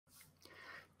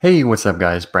Hey, what's up,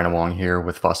 guys? Brandon Wong here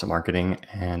with Faucet Marketing,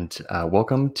 and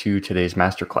welcome to today's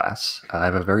masterclass. I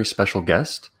have a very special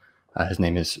guest. His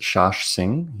name is Shash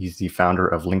Singh. He's the founder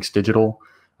of Linx Digital.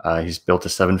 He's built a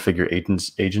seven-figure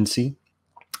agency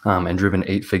and driven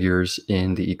 8 figures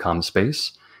in the e-com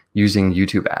space using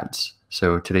YouTube ads.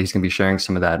 So today he's going to be sharing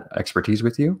some of that expertise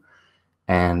with you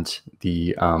and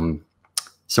the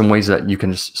some ways that you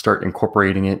can start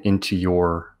incorporating it into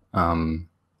your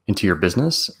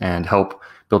business and help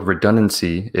build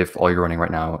redundancy if all you're running right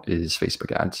now is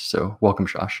Facebook ads. So welcome,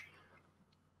 Shash.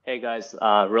 Hey guys,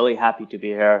 really happy to be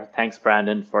here. Thanks,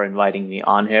 Brandon, for inviting me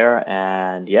on here.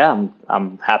 And yeah,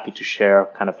 I'm happy to share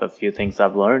kind of a few things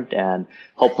I've learned and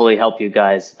hopefully help you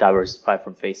guys diversify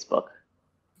from Facebook.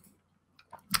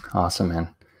 Awesome,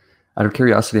 man. Out of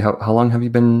curiosity, how long have you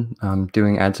been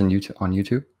doing ads on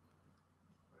YouTube?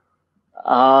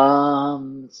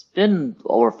 It's been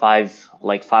over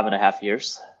 5.5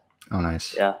 years. Oh,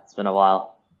 nice. Yeah, it's been a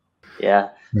while. Yeah.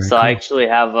 Very So cool. I actually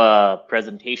have a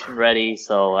presentation ready.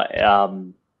 So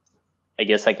I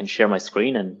guess I can share my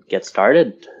screen and get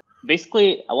started.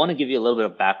 Basically, I want to give you a little bit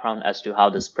of background as to how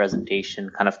this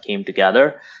presentation kind of came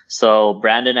together. So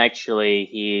Brandon actually,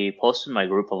 he posted in my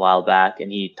group a while back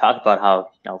and he talked about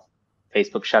how,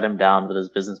 Facebook shut him down with his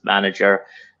business manager.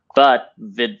 But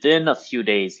within a few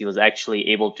days, he was actually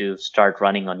able to start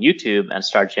running on YouTube and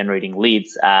start generating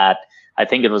leads at, I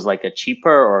think it was like a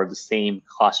cheaper or the same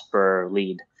cost per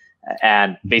lead.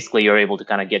 And basically you're able to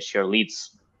kind of get your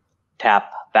leads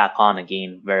tap back on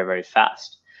again very, very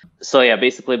fast. So yeah,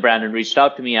 basically Brandon reached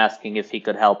out to me asking if he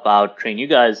could help out train you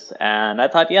guys. And I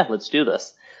thought, yeah, let's do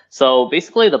this. So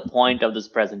basically the point of this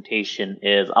presentation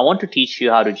is I want to teach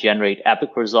you how to generate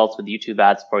epic results with YouTube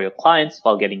ads for your clients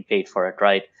while getting paid for it,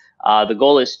 right? The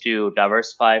goal is to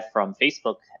diversify from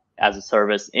Facebook as a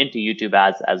service into YouTube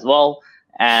ads as well.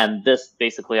 And this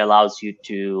basically allows you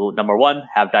to, number one,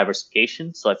 have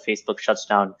diversification. So if Facebook shuts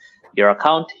down your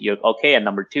account, you're okay. And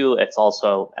number two, it's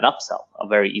also an upsell, a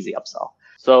very easy upsell.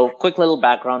 So quick little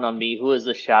background on me. Who is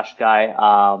this Shash guy?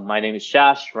 My name is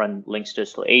Shash, run Linx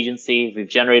Digital Agency. We've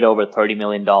generated over $30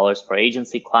 million for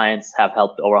agency clients, have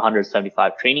helped over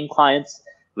 175 training clients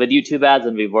with YouTube ads,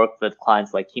 and we've worked with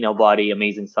clients like Kino Body,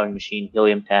 Amazing Sewing Machine,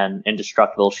 Helium 10,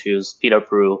 Indestructible Shoes, Peter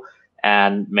Peru,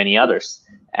 and many others.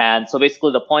 And so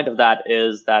basically the point of that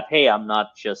is that, hey, I'm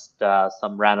not just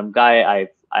some random guy.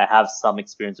 I have some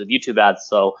experience with YouTube ads.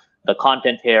 So the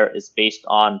content here is based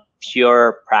on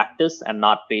pure practice and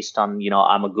not based on,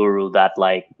 I'm a guru that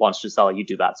wants to sell a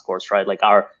YouTube ads course, right? Like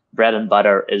our bread and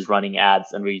butter is running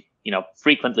ads, and we,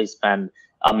 frequently spend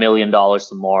 $1 million or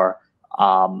more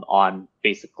on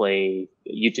basically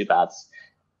YouTube ads.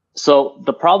 So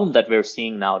the problem that we're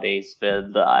seeing nowadays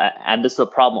with, and this is a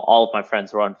problem all of my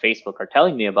friends who are on Facebook are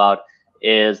telling me about,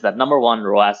 is that number one,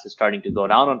 ROAS is starting to go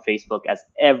down on Facebook as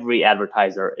every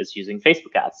advertiser is using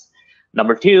Facebook ads.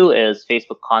 Number two is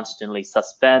Facebook constantly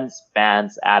suspends,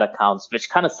 bans ad accounts, which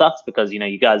kind of sucks because,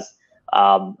 you guys,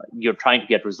 you're trying to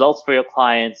get results for your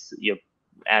clients,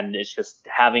 and it's just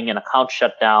having an account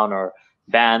shut down or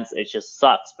bans, it just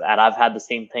sucks. And I've had the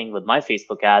same thing with my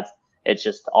Facebook ads. It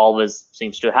just always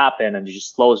seems to happen, and it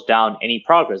just slows down any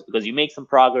progress because you make some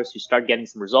progress, you start getting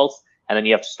some results, and then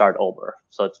you have to start over.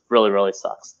 So it really, really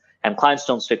sucks. And clients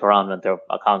don't stick around when their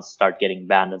accounts start getting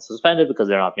banned and suspended because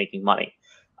they're not making money.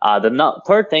 The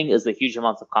third thing is the huge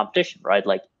amounts of competition, right?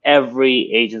 Like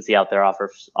every agency out there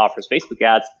offers Facebook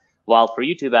ads, while for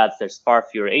YouTube ads, there's far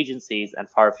fewer agencies and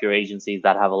far fewer agencies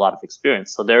that have a lot of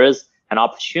experience. So there is an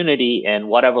opportunity in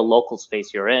whatever local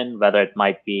space you're in, whether it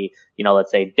might be, let's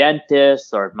say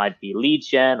dentists, or it might be lead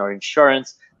gen or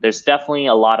insurance. There's definitely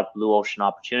a lot of blue ocean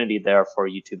opportunity there for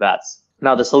YouTube ads.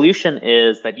 Now, the solution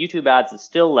is that YouTube ads is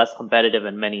still less competitive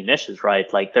in many niches,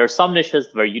 right? Like there are some niches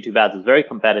where YouTube ads is very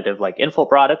competitive, like info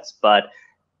products, but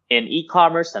in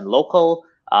e-commerce and local,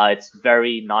 it's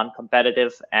very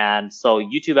non-competitive. And so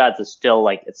YouTube ads is still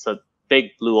it's a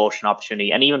big blue ocean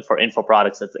opportunity. And even for info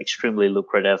products, it's extremely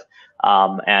lucrative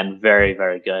and very,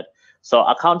 very good. So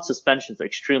account suspensions are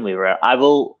extremely rare. I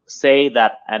will say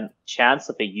that a chance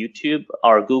of a YouTube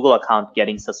or Google account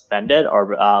getting suspended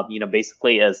or,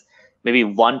 basically is maybe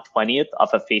 1/20th of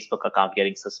a Facebook account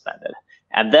getting suspended.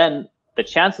 And then the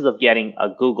chances of getting a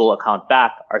Google account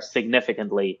back are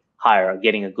significantly higher.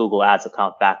 Getting a Google Ads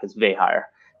account back is way higher.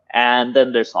 And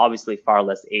then there's obviously far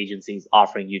less agencies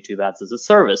offering YouTube ads as a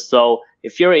service. So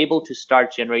if you're able to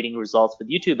start generating results with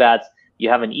YouTube ads, you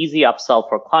have an easy upsell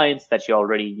for clients that you're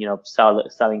already,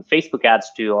 selling Facebook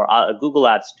ads to or Google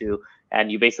ads to,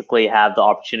 and you basically have the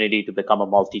opportunity to become a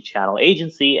multi-channel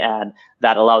agency, and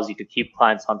that allows you to keep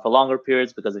clients on for longer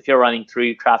periods, because if you're running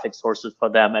 3 traffic sources for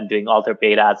them and doing all their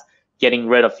paid ads, getting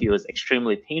rid of you is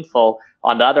extremely painful.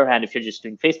 On the other hand, if you're just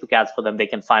doing Facebook ads for them, they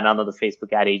can find another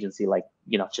Facebook ad agency, like,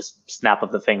 just snap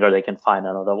of the finger, they can find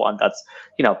another one. That's,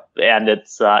 and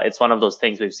it's one of those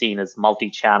things we've seen is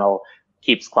multi-channel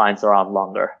keeps clients around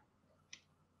longer.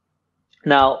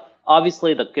 Now,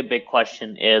 obviously, the big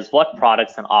question is what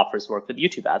products and offers work with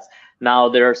YouTube ads? Now,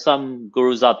 there are some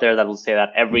gurus out there that will say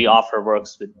that every offer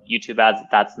works with YouTube ads.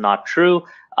 That's not true.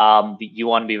 You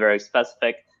want to be very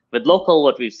specific. With local,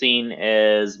 what we've seen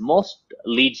is most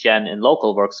lead gen in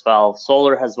local works well.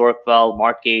 Solar has worked well,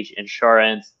 mortgage,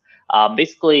 insurance.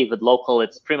 Basically, with local,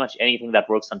 it's pretty much anything that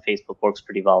works on Facebook works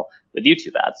pretty well with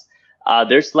YouTube ads.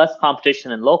 There's less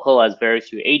competition in local as very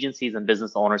few agencies and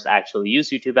business owners actually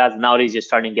use YouTube ads. Nowadays, you're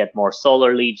starting to get more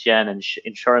solar lead gen and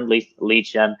insurance lead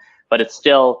gen, but it's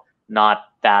still not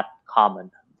that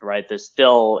common, right? It's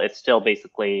still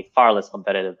basically far less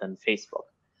competitive than Facebook.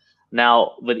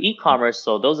 Now, with e-commerce,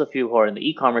 so those of you who are in the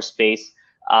e-commerce space,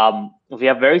 we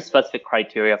have very specific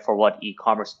criteria for what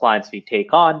e-commerce clients we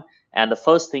take on. And the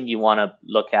first thing you want to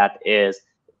look at is,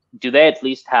 do they at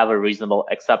least have a reasonable,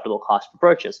 acceptable cost per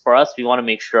purchase? For us, we want to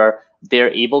make sure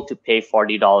they're able to pay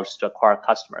 $40 to acquire a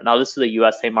customer. Now, this is the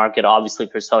USA market. Obviously,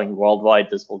 if you're selling worldwide,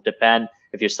 this will depend.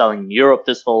 If you're selling in Europe,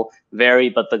 this will vary.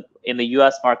 But in the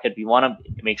US market, we want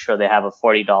to make sure they have a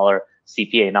 $40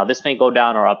 CPA. Now, this may go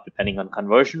down or up depending on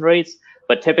conversion rates,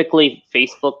 but typically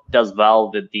Facebook does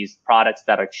well with these products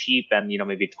that are cheap and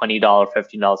maybe $20,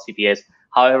 $15 CPAs.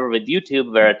 However, with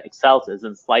YouTube, where it excels is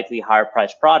in slightly higher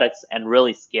priced products and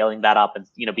really scaling that up and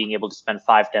being able to spend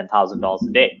 $5,000, $10,000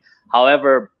 a day.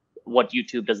 However, what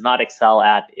YouTube does not excel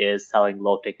at is selling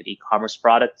low-ticket e-commerce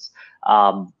products.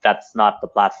 That's not the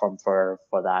platform for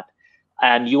that.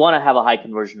 And you want to have a high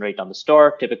conversion rate on the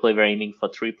store. Typically, we're aiming for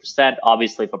 3%.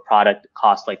 Obviously, if a product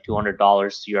costs like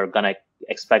 $200, you're going to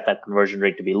expect that conversion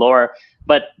rate to be lower.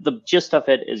 But the gist of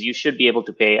it is you should be able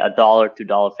to pay $1 to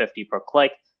 $1.50 per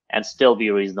click and still be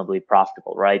reasonably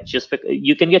profitable, right? Just because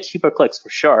you can get cheaper clicks for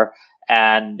sure,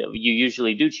 and you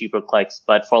usually do cheaper clicks.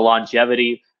 But for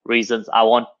longevity reasons, I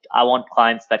want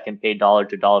clients that can pay $1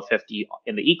 to $1.50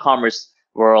 in the e-commerce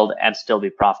world and still be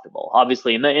profitable.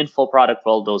 Obviously, in the info product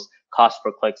world, those costs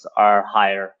per clicks are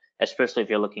higher, especially if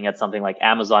you're looking at something like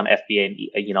Amazon, FBA,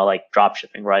 and like drop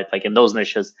shipping, right? Like in those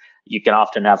niches, you can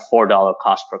often have $4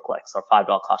 cost per clicks or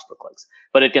 $5 cost per clicks,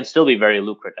 but it can still be very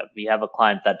lucrative. We have a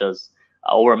client that does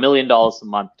over $1 million a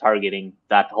month targeting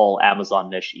that whole Amazon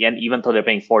niche, and even though they're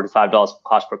paying $4 to $5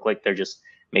 cost per click, they're just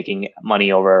making money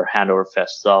hand over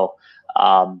fist. So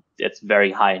it's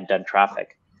very high intent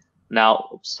traffic.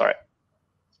 Now,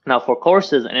 Now for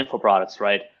courses and info products,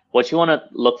 right? What you want to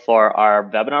look for are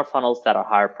webinar funnels that are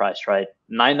higher priced, right?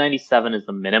 $9.97 is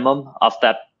the minimum of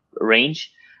that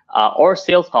range, or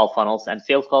sales call funnels. And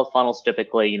sales call funnels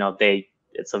typically,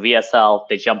 it's a VSL.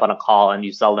 They jump on a call and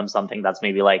you sell them something that's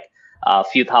maybe like a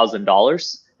few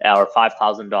 $1,000s or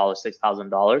 $5,000,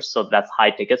 $6,000. So that's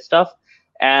high ticket stuff.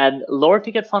 And lower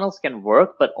ticket funnels can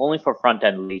work, but only for front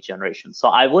end lead generation. So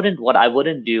what I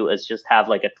wouldn't do is just have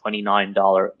like a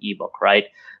 $29 ebook, right?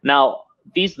 Now,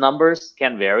 these numbers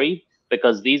can vary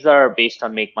because these are based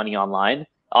on make money online.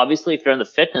 Obviously, if you're in the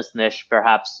fitness niche,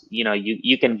 perhaps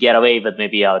you can get away with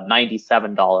maybe a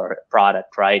 $97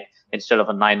 product, right, instead of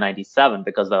a $9.97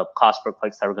 because the cost per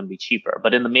clicks are going to be cheaper.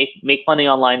 But in the make money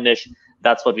online niche,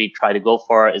 that's what we try to go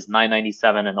for is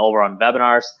 $9.97 and over on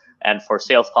webinars. And for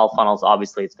sales call funnels,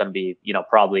 obviously it's going to be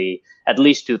probably at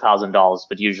least $2,000,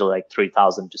 but usually like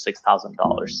 $3,000 to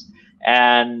 $6,000.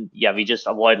 And yeah, we just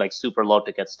avoid like super low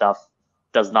ticket stuff.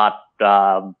 Does not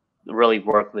really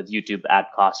work with YouTube ad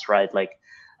costs, right? Like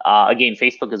again,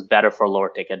 Facebook is better for lower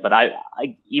ticket, but I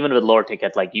even with lower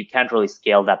ticket, like you can't really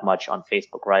scale that much on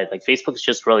Facebook, right? Like Facebook is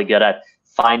just really good at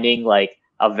finding like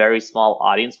a very small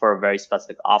audience for a very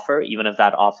specific offer, even if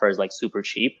that offer is like super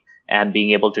cheap, and being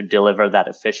able to deliver that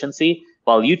efficiency.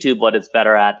 While YouTube, what it's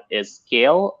better at is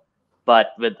scale,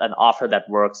 but with an offer that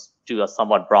works to a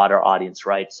somewhat broader audience,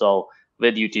 right? So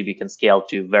with YouTube, you can scale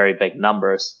to very big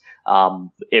numbers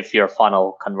if your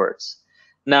funnel converts.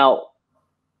 Now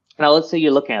let's say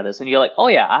you're looking at this and you're like, oh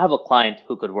yeah, I have a client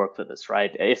who could work with this,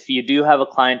 right? If you do have a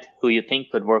client who you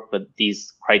think could work with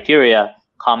these criteria,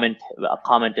 comment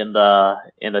in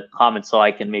the comments so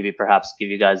I can maybe perhaps give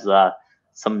you guys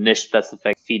some niche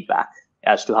specific feedback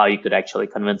as to how you could actually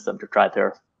convince them to try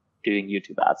their doing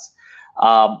YouTube ads.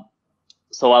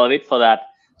 So while I wait for that,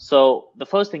 so the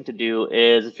first thing to do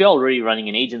is if you're already running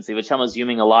an agency, which I'm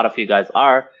assuming a lot of you guys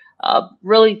are,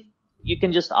 really you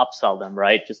can just upsell them,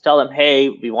 right? Just tell them, hey,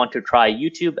 we want to try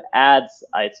YouTube ads.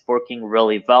 It's working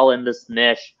really well in this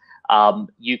niche.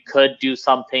 You could do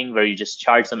something where you just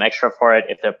charge them extra for it.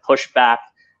 If they're pushback,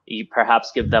 You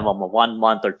perhaps give them a 1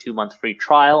 month or 2 month free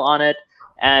trial on it.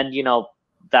 And,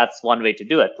 that's one way to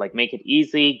do it. Like, make it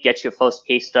easy, get your first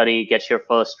case study, get your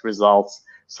first results,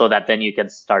 so that then you can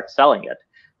start selling it.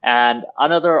 And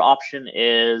another option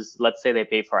is, let's say they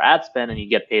pay for ad spend and you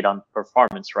get paid on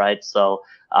performance, right? So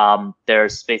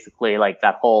there's basically like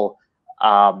that whole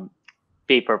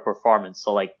pay per performance.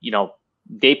 So like,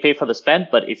 they pay for the spend,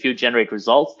 but if you generate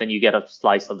results, then you get a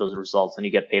slice of those results and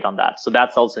you get paid on that. So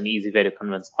that's also an easy way to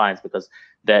convince clients, because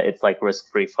it's like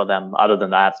risk-free for them other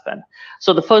than the ad spend.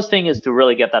 So the first thing is to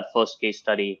really get that first case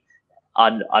study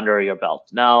under your belt.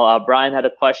 Now, Brian had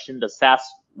a question: does SaaS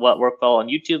work well on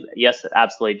YouTube? Yes, it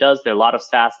absolutely does. There are a lot of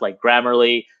SaaS like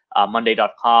Grammarly,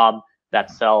 Monday.com that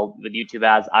sell with YouTube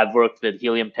ads. I've worked with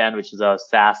Helium 10, which is a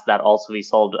SaaS that also we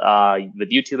sold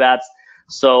with YouTube ads.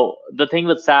 So the thing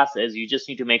with SaaS is you just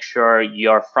need to make sure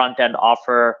your front end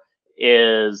offer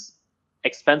is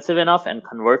expensive enough and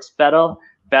converts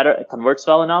converts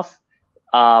well enough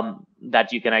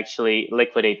that you can actually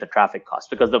liquidate the traffic cost.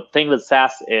 Because the thing with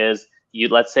SaaS is,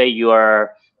 let's say you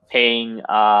are paying,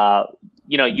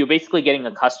 you're basically getting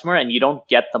a customer and you don't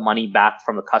get the money back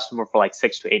from the customer for like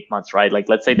 6 to 8 months, right? Like,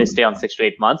 let's say they stay on 6 to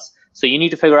 8 months. So you need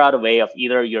to figure out a way of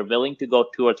either you're willing to go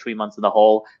 2 or 3 months in the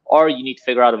hole, or you need to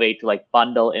figure out a way to like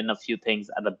bundle in a few things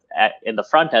in the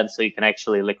front end so you can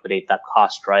actually liquidate that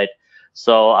cost, right?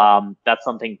 So that's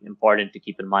something important to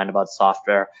keep in mind about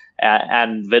software.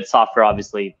 And with software,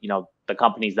 obviously, the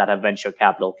companies that have venture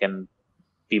capital can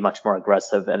be much more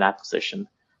aggressive in acquisition.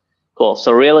 Cool.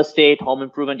 So real estate, home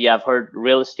improvement. Yeah, I've heard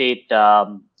real estate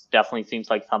definitely seems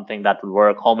like something that would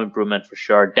work. Home improvement for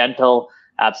sure. Dental,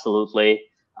 absolutely.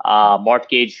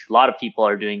 Mortgage, a lot of people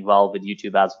are doing well with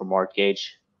YouTube ads for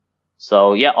mortgage.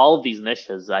 So yeah, all of these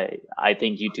niches, I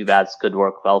think YouTube ads could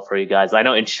work well for you guys. I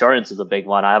know insurance is a big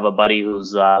one. I have a buddy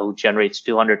who generates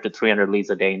 200 to 300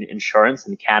 leads a day in insurance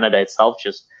in Canada itself,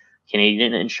 just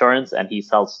Canadian insurance, and he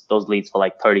sells those leads for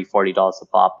like $30, $40 a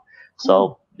pop.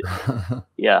 So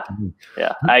yeah.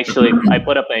 I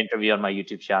put up an interview on my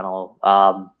YouTube channel.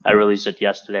 I released it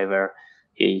yesterday where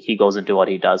he goes into what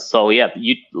he does. So yeah,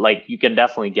 you can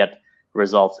definitely get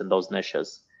results in those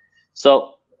niches.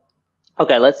 So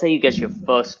okay, let's say you get your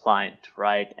first client,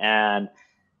 right? And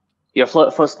your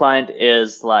first client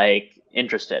is like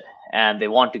interested and they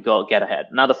want to go get ahead.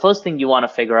 Now, the first thing you want to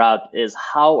figure out is,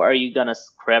 how are you going to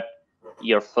script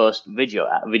your first video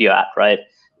ad, right?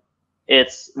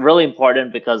 It's really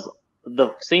important because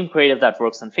the same creative that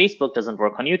works on Facebook doesn't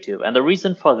work on YouTube. And the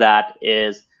reason for that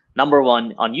is, number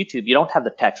one, on YouTube, you don't have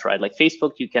the text, right? Like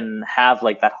Facebook, you can have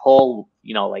like that whole,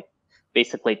 like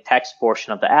basically text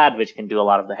portion of the ad, which can do a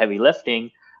lot of the heavy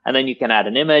lifting. And then you can add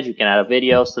an image, you can add a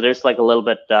video. So there's like a little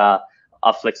bit of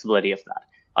flexibility of that.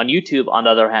 On YouTube, on the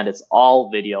other hand, it's all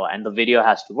video, and the video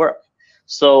has to work.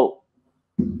 So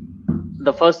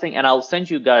the first thing, and I'll send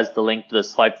you guys the link to the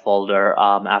swipe folder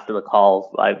after the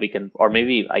call. Or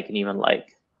maybe I can even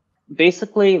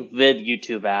basically with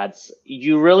YouTube ads,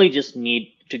 you really just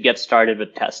need to get started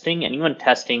with testing. And even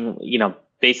testing,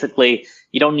 basically,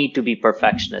 you don't need to be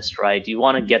perfectionist, right? You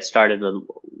want to get started with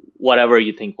whatever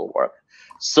you think will work.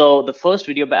 So the first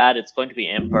video ad, it's going to be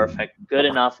imperfect. Good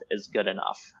enough is good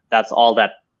enough. That's all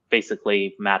that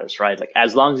basically matters, right? Like,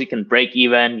 as long as you can break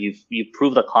even, you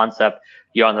prove the concept,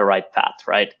 you're on the right path,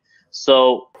 right?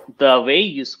 So the way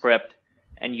you script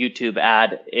and YouTube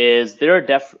ad is, there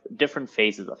are different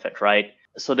phases of it, right?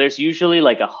 So there's usually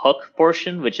like a hook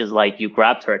portion, which is like you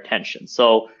grabbed her attention.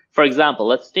 So for example,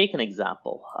 let's take an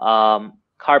example,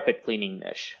 carpet cleaning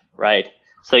niche, right?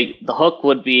 So the hook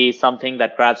would be something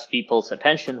that grabs people's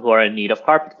attention who are in need of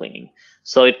carpet cleaning.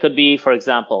 So it could be, for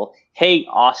example, hey,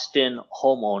 Austin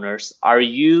homeowners,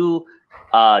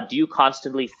 do you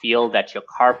constantly feel that your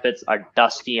carpets are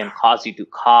dusty and cause you to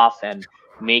cough and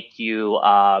make you,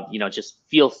 just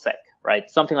feel sick, right?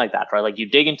 Something like that, right? Like, you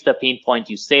dig into the pain point,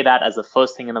 you say that as the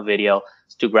first thing in the video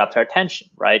to grab their attention,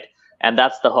 right? And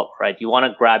that's the hook, right? You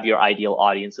want to grab your ideal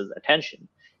audience's attention.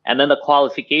 And then the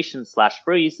qualification /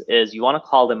 freeze is, you want to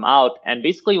call them out, and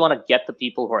basically you want to get the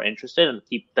people who are interested and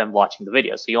keep them watching the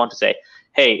video. So you want to say,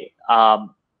 hey,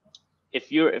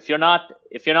 if you're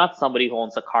not somebody who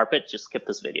owns a carpet, just skip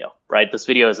this video, right? This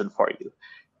video isn't for you.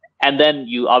 And then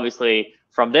you obviously,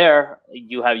 from there,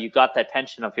 you got the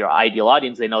attention of your ideal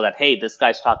audience. They know that, hey, this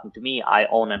guy's talking to me, I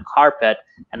own a carpet.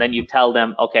 And then you tell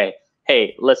them, okay,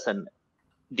 hey, listen,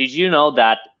 did you know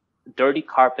that dirty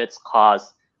carpets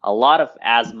cause a lot of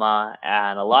asthma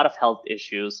and a lot of health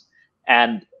issues?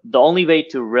 And the only way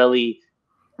to really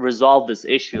resolve this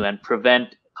issue and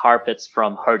prevent carpets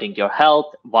from hurting your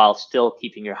health while still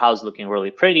keeping your house looking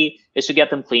really pretty is to get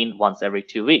them cleaned once every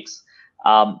 2 weeks.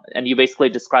 And you basically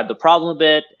describe the problem a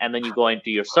bit, and then you go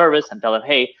into your service and tell them,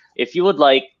 hey, if you would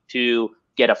like to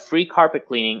get a free carpet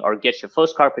cleaning or get your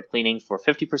first carpet cleaning for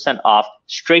 50% off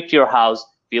straight to your house,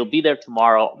 we'll be there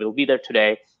tomorrow, we'll be there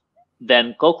today,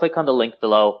 then go click on the link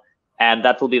below. And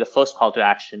that will be the first call to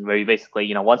action, where you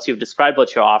basically, once you've described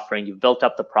what you're offering, you've built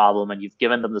up the problem and you've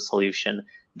given them the solution,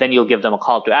 then you'll give them a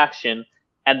call to action.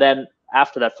 And then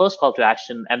after that first call to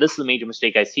action, and this is a major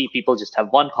mistake I see, people just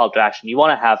have one call to action. You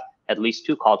want to have at least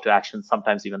 2 call to actions,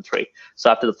 sometimes even 3.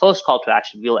 So after the first call to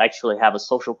action, we'll actually have a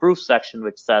social proof section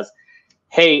which says,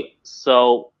 hey,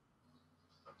 so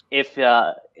if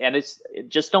and it's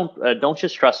just don't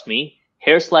just trust me.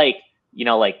 Here's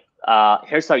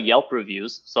here's our Yelp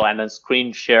reviews. So, and then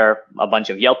screen share a bunch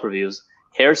of Yelp reviews.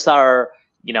 Here's our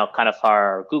kind of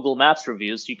our Google Maps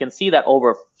reviews. You can see that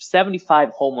over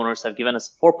 75 homeowners have given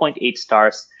us 4.8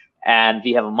 stars, and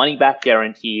we have a money back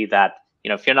guarantee that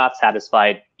if you're not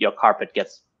satisfied, your carpet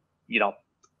gets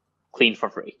cleaned for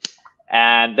free.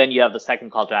 And then you have the second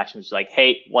call to action, which is like,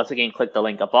 hey, once again, click the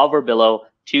link above or below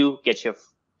to get your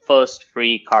first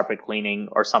free carpet cleaning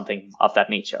or something of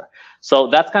that nature. So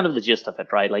that's kind of the gist of it,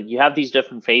 right? Like, you have these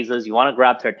different phases. You want to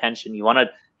grab their attention. You want to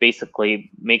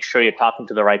basically make sure you're talking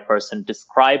to the right person,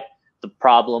 describe the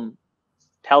problem,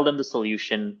 tell them the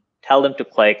solution, tell them to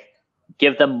click,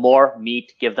 give them more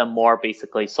meat, give them more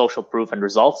basically social proof and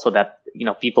results, so that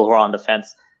people who are on the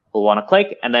fence will want to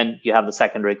click. And then you have the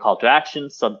secondary call to action,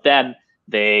 so then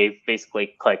they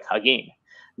basically click again.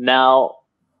 Now,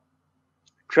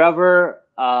 Trevor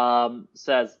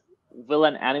says, will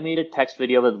an animated text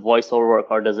video with voiceover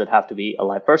work, or does it have to be a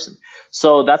live person?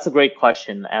 So that's a great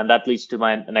question, and that leads to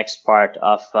my next part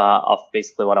of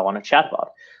basically what I want to chat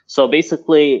about. So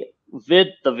basically, with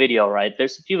the video, right,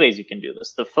 there's a few ways you can do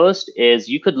this. The first is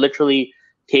you could literally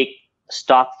take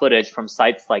stock footage from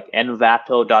sites like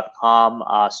envato.com,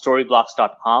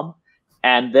 storyblocks.com,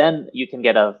 and then you can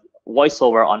get a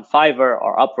voiceover on Fiverr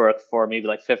or Upwork for maybe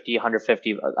like 50,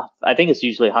 150, I think it's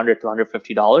usually $100 to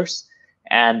 $150,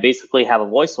 and basically have a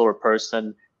voiceover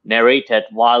person narrate it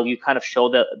while you kind of show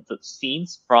the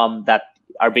scenes from that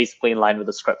are basically in line with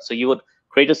the script. So you would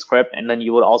create a script, and then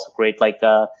you would also create like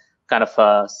a kind of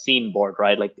a scene board,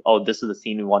 right? Like, oh, this is the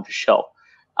scene we want to show.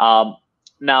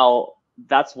 Now,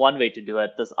 that's one way to do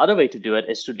it. This other way to do it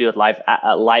is to do it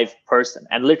live person,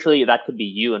 and literally that could be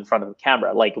you in front of the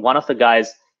camera. Like, one of the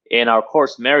guys in our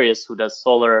course, Marius, who does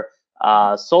solar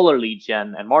lead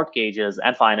gen and mortgages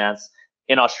and finance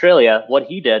in Australia, what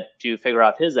he did to figure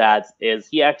out his ads is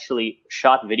he actually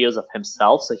shot videos of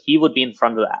himself. So he would be in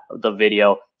front of the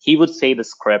video, he would say the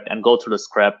script and go through the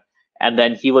script, and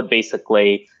then he would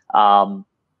basically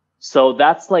so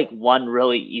that's like one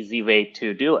really easy way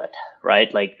to do it,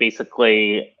 right? Like,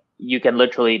 basically you can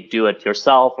literally do it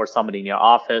yourself or somebody in your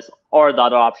office, or the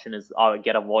other option is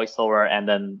get a voiceover and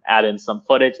then add in some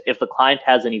footage. If the client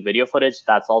has any video footage,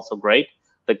 that's also great.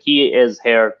 The key is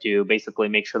here to basically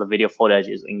make sure the video footage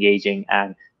is engaging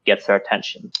and gets their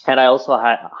attention. And I also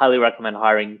highly recommend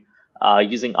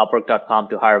using Upwork.com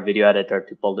to hire a video editor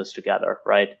to pull this together,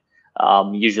 right?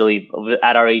 Usually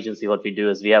at our agency, what we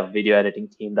do is we have a video editing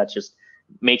team that just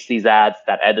makes these ads,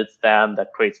 that edits them,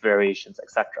 that creates variations,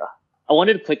 etc. I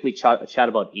wanted to quickly chat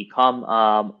about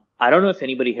ecom. I don't know if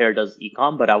anybody here does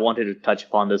ecom, but I wanted to touch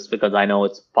upon this because I know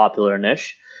it's a popular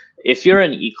niche. If you're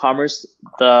in e-commerce,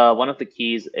 one of the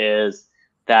keys is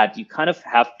that you kind of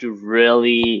have to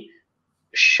really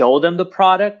show them the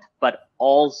product, but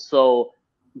also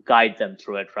guide them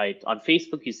through it, right? On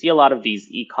Facebook, you see a lot of these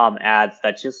e-com ads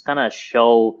that just kind of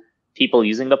show people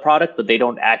using the product, but they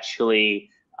don't actually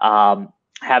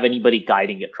have anybody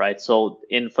guiding it, right? So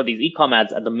for these e-com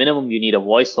ads, at the minimum, you need a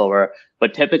voiceover,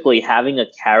 but typically having a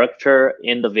character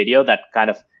in the video that kind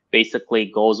of basically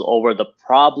goes over the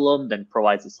problem, then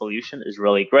provides a solution is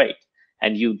really great.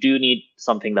 And you do need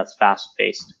something that's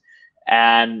fast-paced.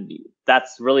 And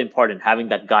that's really important, having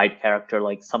that guide character,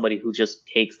 like somebody who just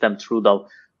takes them through the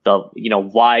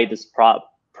why this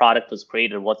product was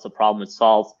created, what's the problem it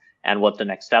solves, and what the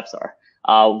next steps are.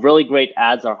 Really great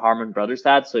ads are Harmon Brothers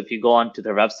ads. So if you go onto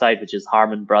their website, which is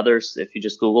Harmon Brothers, if you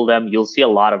just Google them, you'll see a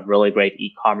lot of really great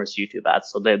e-commerce YouTube ads.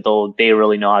 So they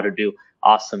really know how to do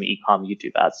awesome e-com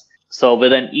YouTube ads. So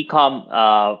with an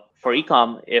for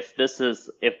e-com, if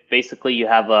basically you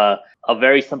have a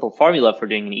very simple formula for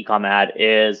doing an e-com ad,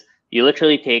 is you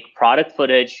literally take product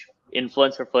footage,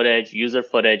 influencer footage, user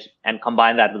footage, and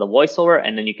combine that with a voiceover,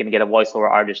 and then you can get a voiceover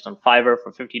artist on Fiverr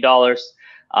for $50.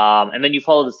 And then you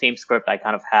follow the same script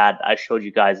I showed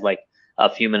you guys like a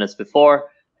few minutes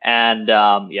before. And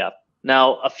yeah.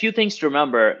 Now, a few things to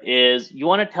remember is you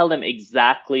want to tell them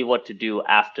exactly what to do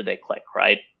after they click,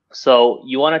 right? So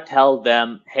you want to tell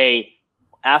them, hey,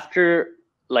 after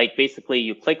like basically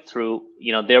you click through,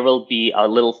 there will be a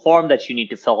little form that you need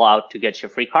to fill out to get your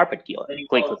free carpet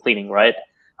cleaning, right?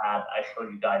 And I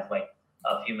showed you guys like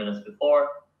a few minutes before.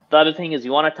 The other thing is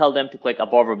you want to tell them to click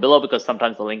above or below, because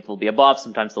sometimes the link will be above,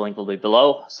 sometimes the link will be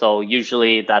below. So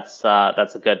usually that's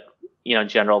a good,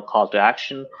 general call to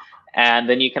action. And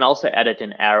then you can also edit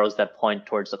in arrows that point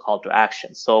towards the call to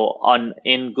action. So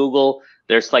in Google,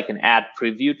 there's like an ad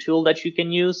preview tool that you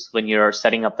can use when you're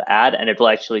setting up the ad, and it will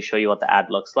actually show you what the ad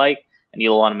looks like, and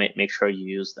you'll want to make sure you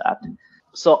use that.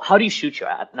 So how do you shoot your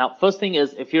ad? Now, first thing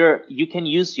is you can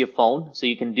use your phone, so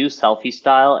you can do selfie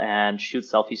style and shoot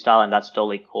selfie style, and that's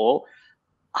totally cool.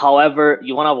 However,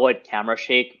 you want to avoid camera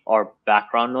shake or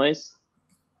background noise.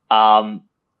 I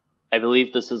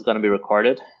believe this is going to be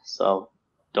recorded, so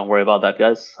don't worry about that,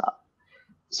 guys.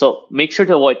 So make sure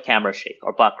to avoid camera shake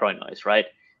or background noise, right?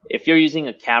 If you're using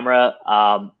a camera,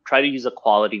 try to use a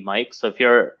quality mic. So if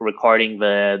you're recording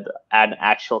with an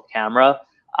actual camera,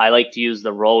 I like to use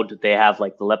the Rode. They have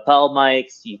like the lapel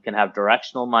mics. You can have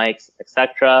directional mics,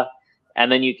 etc. And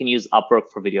then you can use Upwork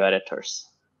for video editors.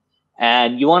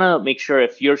 And you want to make sure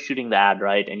if you're shooting the ad,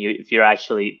 right, and if you're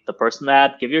actually the person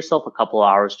that, give yourself a couple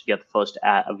hours to get the first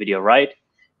video right,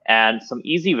 and some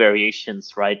easy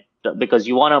variations, right, because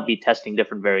you want to be testing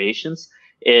different variations.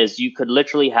 Is you could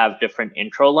literally have different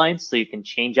intro lines, so you can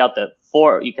change out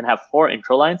you can have 4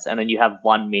 intro lines, and then you have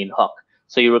 1 main hook.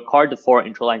 So you record the 4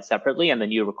 intro lines separately, and then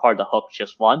you record the hook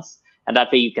just once, and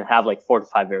that way you can have like 4 to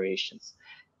 5 variations.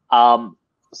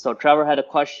 So Trevor had a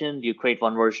question: do you create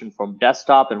one version for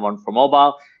desktop and one for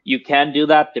mobile? You can do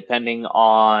that depending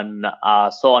on,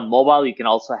 so on mobile, you can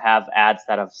also have ads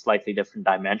that have slightly different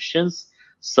dimensions.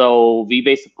 So we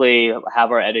basically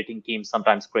have our editing team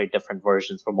sometimes create different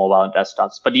versions for mobile and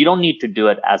desktops, but you don't need to do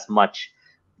it as much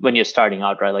when you're starting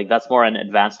out, right? Like that's more an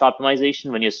advanced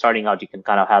optimization. When you're starting out, you can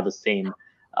kind of have the same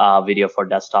video for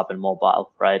desktop and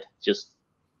mobile, right? Just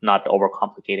not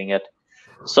overcomplicating it.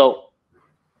 So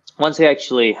once you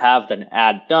actually have an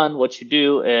ad done, what you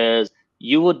do is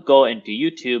you would go into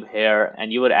YouTube here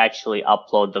and you would actually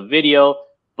upload the video,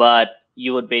 but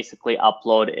you would basically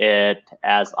upload it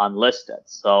as unlisted.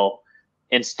 So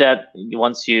instead,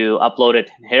 once you upload it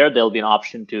here, there'll be an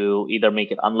option to either make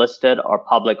it unlisted or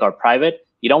public or private.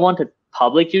 You don't want it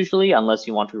public usually unless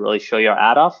you want to really show your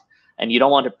ad off, and you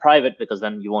don't want it private because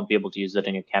then you won't be able to use it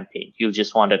in your campaign. You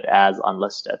just want it as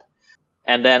unlisted.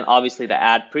 And then obviously the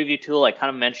ad preview tool, I kind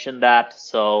of mentioned that.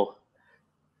 So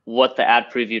what the ad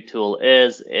preview tool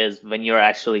is when you're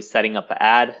actually setting up the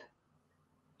ad,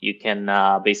 you can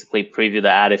basically preview the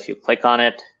ad if you click on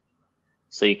it.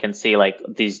 So you can see like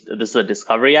this is a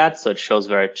discovery ad, so it shows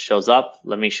where it shows up.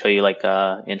 Let me show you like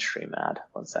a in-stream ad.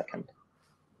 1 second.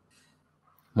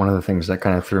 One of the things that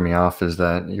kind of threw me off is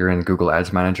that you're in Google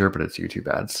Ads Manager, but it's YouTube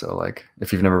ads. So like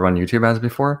if you've never run YouTube ads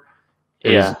before,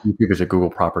 YouTube is a Google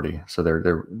property, so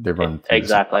they run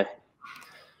exactly.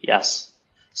 Yes,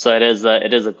 so it is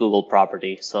a Google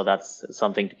property, so that's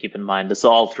something to keep in mind. This is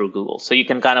all through Google, so you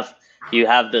can you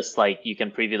have this, like, you can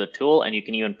preview the tool and you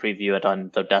can even preview it on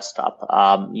the desktop.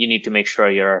 You need to make sure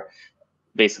you're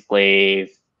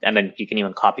basically, and then you can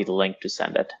even copy the link to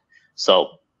send it.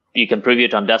 So you can preview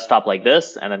it on desktop like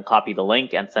this, and then copy the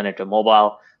link and send it to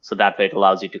mobile. So that way it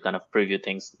allows you to kind of preview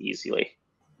things easily.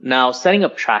 Now, setting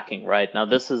up tracking, right? Now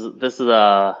this is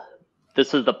the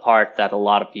part that a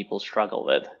lot of people struggle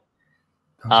with.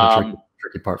 That's a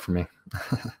tricky part for me.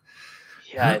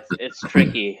 Yeah, it's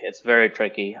tricky. It's very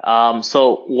tricky.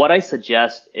 So what I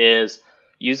suggest is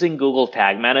using Google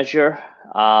Tag Manager.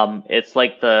 It's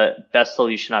like the best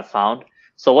solution I've found.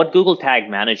 So what Google Tag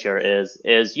Manager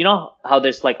is you know how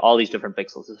there's like all these different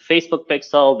pixels. There's a Facebook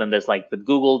pixel, then there's like with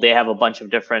Google, they have a bunch of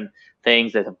different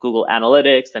things. They have Google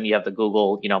Analytics, then you have the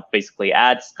Google, basically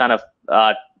ads kind of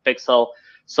pixel.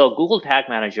 So Google Tag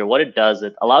Manager, what it does,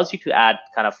 it allows you to add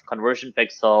kind of conversion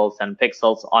pixels and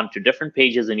pixels onto different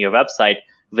pages in your website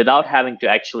without having to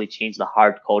actually change the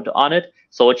hard code on it.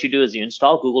 So what you do is you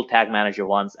install Google Tag Manager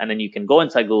once, and then you can go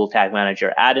inside Google Tag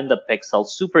Manager, add in the pixels,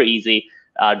 super easy.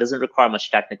 Doesn't require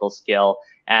much technical skill,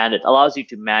 and it allows you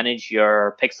to manage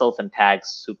your pixels and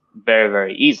tags very,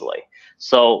 very easily.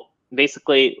 So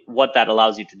basically what that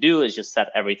allows you to do is just set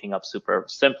everything up super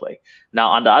simply. Now,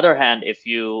 on the other hand, if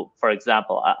you, for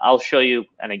example, I'll show you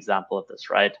an example of this,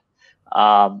 right?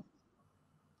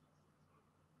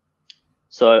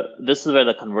 So this is where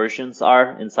the conversions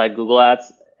are inside Google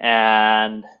Ads.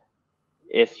 And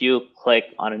if you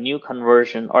click on a new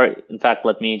conversion, or in fact,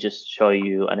 let me just show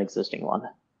you an existing one.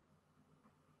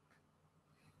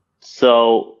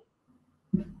 So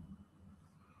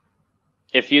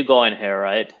if you go in here,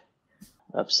 right,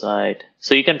 website.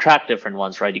 So you can track different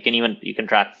ones, right? You can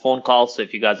track phone calls. So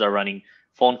if you guys are running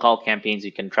phone call campaigns,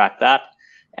 you can track that.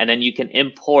 And then you can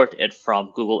import it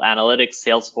from Google Analytics,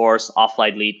 Salesforce,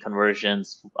 offline lead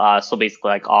conversions. So basically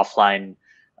like offline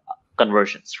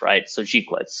conversions, right? So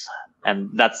gclids, and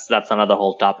that's another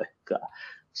whole topic.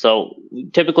 So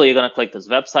typically you're going to click this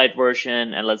website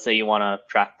version, and let's say you want to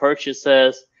track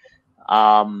purchases.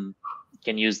 You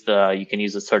can use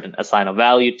a certain assign a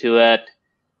value to it.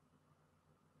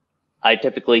 I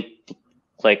typically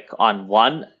click on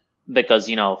one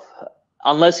because,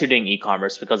 unless you're doing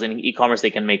e-commerce, because in e-commerce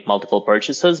they can make multiple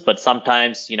purchases, but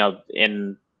sometimes,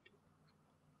 in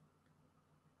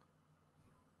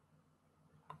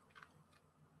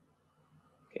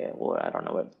well, I don't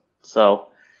know what. So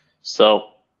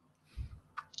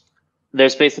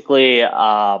there's basically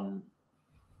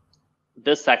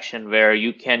this section where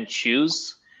you can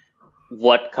choose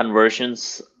what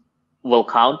conversions will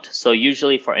count. So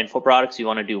usually for info products, you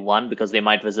want to do one because they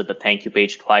might visit the thank you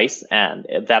page twice, and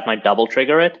that might double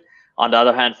trigger it. On the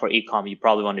other hand, for ecom, you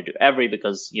probably want to do every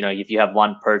because if you have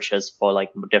one purchase for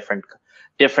like different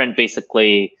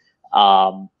basically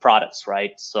products,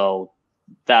 right? So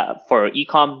that for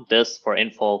ecom, this, for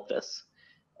info, this.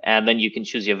 And then you can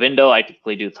choose your window. I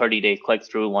typically do 30-day click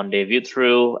through, 1-day view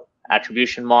through,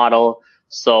 attribution model.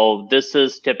 So this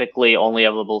is typically only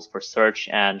available for search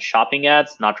and shopping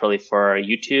ads, not really for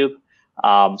YouTube.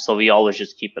 So we always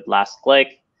just keep it last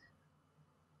click.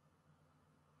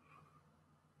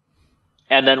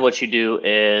 And then what you do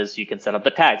is you can set up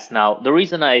the tags. Now, the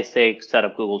reason I say set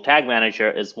up Google Tag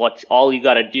Manager is all you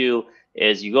got to do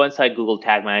is you go inside Google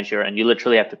Tag Manager and you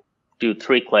literally have to do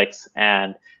 3 clicks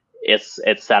and it's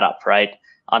set up, right?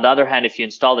 On the other hand, if you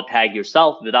install the tag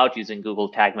yourself without using Google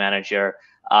Tag Manager,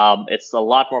 it's a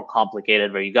lot more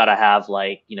complicated where you got to have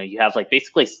you have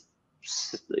basically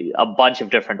a bunch of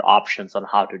different options on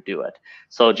how to do it.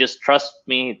 So just trust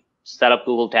me, set up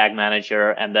Google Tag Manager,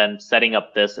 and then setting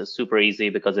up this is super easy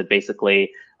because it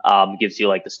basically gives you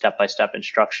like the step-by-step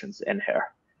instructions in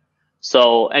here.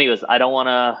 So anyways, I don't want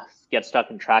to get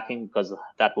stuck in tracking because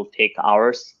that will take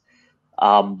hours.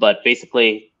 But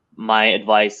basically, my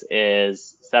advice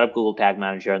is set up Google Tag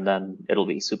Manager and then it'll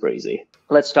be super easy.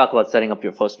 Let's talk about setting up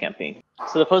your first campaign.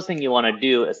 So the first thing you want to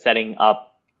do is setting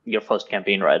up your first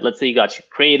campaign, right? Let's say you got your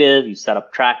creative, you set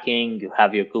up tracking, you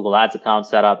have your Google Ads account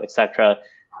set up, etc.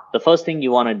 The first thing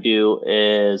you want to do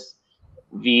is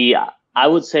I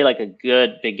would say like a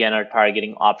good beginner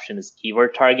targeting option is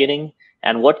keyword targeting.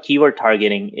 And what keyword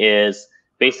targeting is,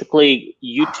 basically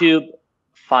YouTube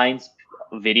finds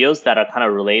videos that are kind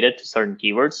of related to certain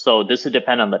keywords. So this would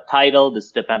depend on the title,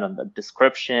 this would depend on the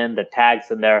description, the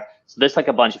tags in there. So there's like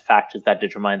a bunch of factors that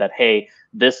determine that, hey,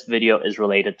 this video is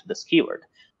related to this keyword.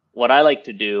 What I like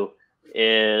to do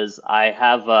is I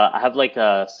have like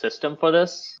a system for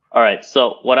this. All right,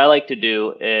 so what I like to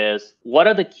do is, what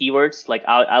are the keywords? Like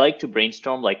I like to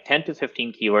brainstorm like 10 to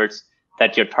 15 keywords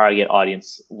that your target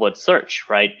audience would search,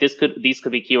 right? These could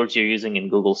be keywords you're using in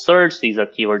Google search. These are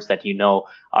keywords that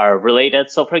are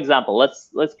related. So for example,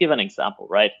 let's give an example,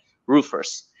 right?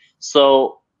 Roofers.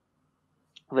 So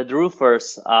with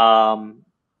roofers,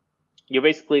 you're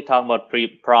basically talking about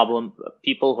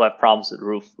people who have problems with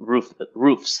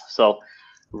roofs. So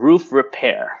roof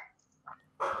repair.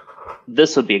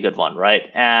 This would be a good one, right?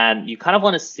 And you kind of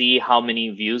want to see how many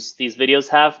views these videos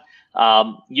have.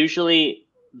 Usually,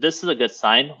 this is a good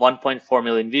sign. 1.4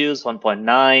 million views,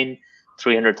 1.9,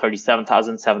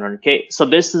 337,700K. So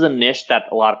this is a niche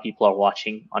that a lot of people are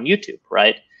watching on YouTube,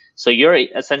 right? So you're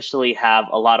essentially have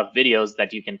a lot of videos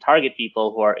that you can target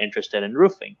people who are interested in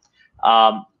roofing.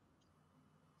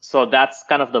 So that's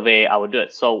kind of the way I would do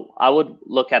it. So I would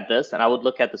look at this and I would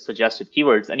look at the suggested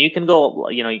keywords, and you can go,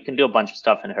 you can do a bunch of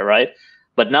stuff in here, right?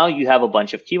 But now you have a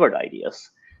bunch of keyword ideas.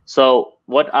 So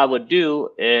what I would do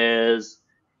is,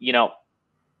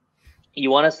 you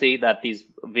want to see that these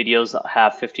videos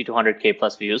have 50 to 100K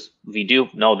plus views. We do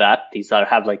know that these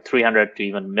have like 300 to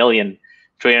even million,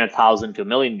 300,000 to a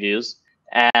million views.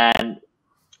 And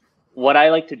what I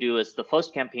like to do is, the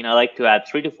first campaign, I like to add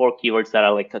 3 to 4 keywords that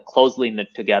are like closely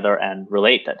knit together and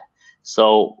related.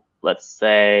 So let's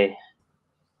say,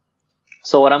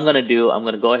 so what I'm going to do, I'm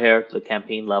going to go here to the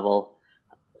campaign level,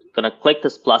 going to click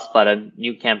this plus button,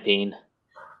 new campaign.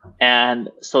 And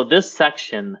so this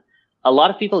section, a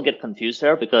lot of people get confused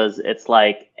here because it's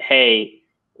like, hey,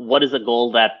 what is a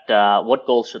goal what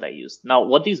goals should I use? Now,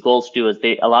 what these goals do is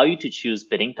they allow you to choose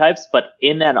bidding types, but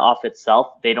in and of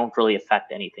itself, they don't really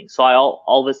affect anything. So I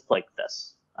always click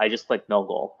this. I just click no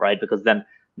goal, right? Because then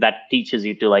that teaches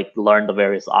you to like learn the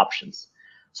various options.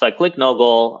 So I click no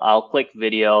goal, I'll click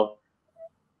video,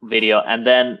 and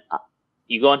then,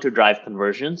 you go into drive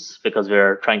conversions because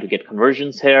we're trying to get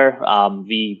conversions here.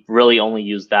 We really only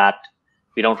use that.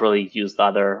 We don't really use the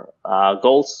other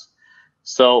goals.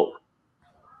 So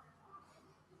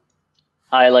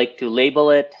I like to label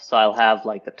it. So I'll have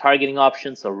like the targeting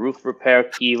options, so roof repair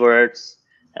keywords,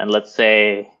 and let's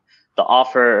say the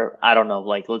offer, I don't know,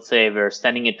 like let's say we're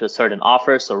sending it to a certain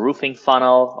offer, so roofing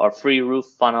funnel or free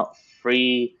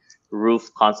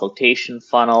roof consultation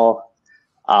funnel.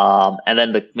 And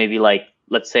then maybe like,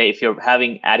 let's say if you're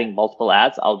adding multiple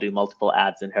ads, I'll do multiple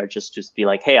ads in here just to be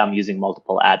like, hey, I'm using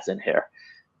multiple ads in here.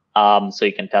 So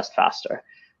you can test faster.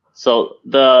 So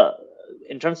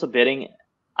in terms of bidding,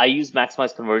 I use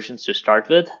maximize conversions to start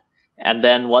with. And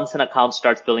then once an account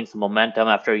starts building some momentum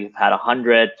after you've had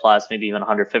 100 plus, maybe even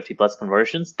 150 plus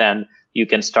conversions, then you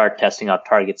can start testing out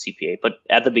target CPA. But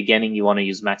at the beginning, you want to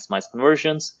use maximize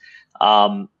conversions.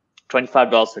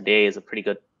 $25 a day is a pretty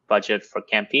good budget for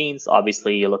campaigns.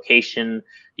 Obviously, your location,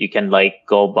 you can like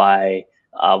go by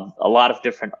a lot of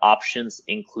different options,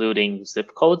 including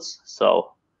zip codes.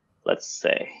 So let's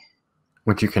say.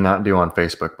 Which you cannot do on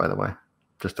Facebook, by the way.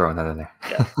 Just throwing that in there.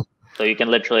 Yeah. So you can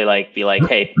literally like be like,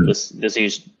 hey, this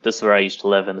is where I used to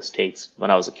live in the States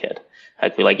when I was a kid.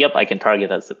 I'd be like, yep, I can target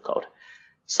that zip code.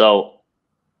 So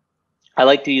I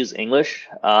like to use English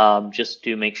just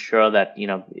to make sure that, you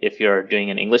know, if you're doing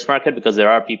an English market, because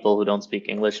there are people who don't speak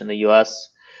English in the US.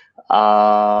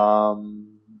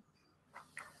 And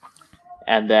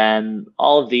then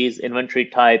all of these inventory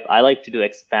type, I like to do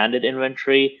expanded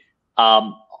inventory.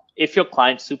 If your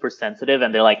client's super sensitive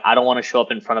and they're like, I don't want to show up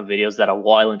in front of videos that are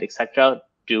violent, etc.,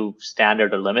 do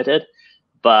standard or limited.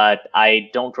 But I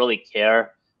don't really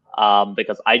care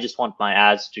because I just want my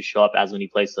ads to show up as many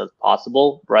places as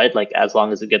possible, right? Like as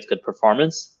long as it gets good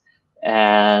performance.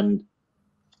 And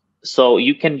so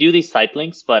you can do these site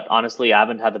links, but honestly, I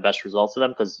haven't had the best results with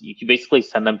them because you can basically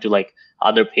send them to like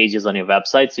other pages on your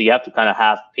website. So you have to kind of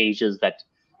have pages that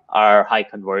are high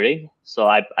converting. So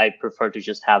I prefer to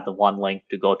just have the one link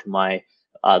to go to my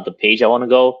the page I want to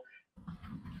go.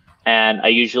 And I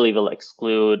usually will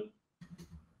exclude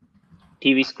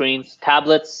TV screens.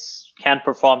 Tablets can't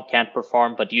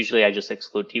perform, but usually I just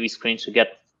exclude TV screens to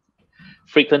get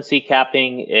frequency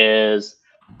capping is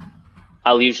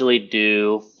I'll usually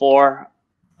do 4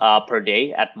 per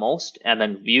day at most, and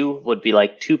then view would be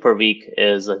like 2 per week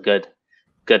is a good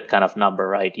kind of number,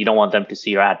 right? You don't want them to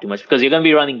see your ad too much because you're going to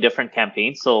be running different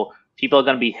campaigns. So people are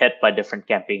going to be hit by different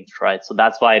campaigns, right? So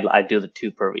that's why I do the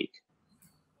 2 per week.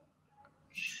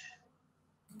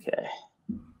 Okay.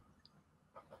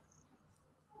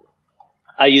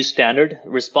 I use standard.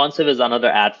 Responsive is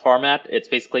another ad format. It's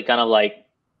basically kind of like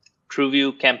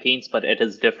TrueView campaigns, but it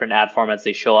has different ad formats.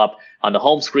 They show up on the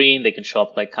home screen. They can show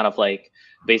up like kind of like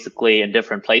basically in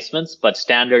different placements, but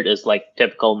standard is like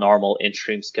typical normal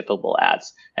in-stream skippable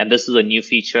ads. And this is a new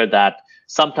feature that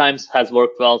sometimes has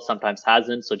worked well, sometimes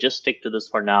hasn't. So just stick to this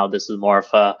for now. This is more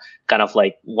of a kind of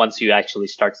like once you actually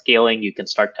start scaling, you can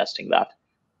start testing that.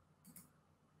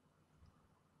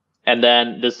 And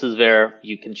then this is where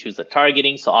you can choose the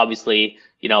targeting. So obviously,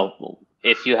 you know,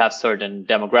 if you have certain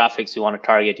demographics you want to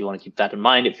target, you want to keep that in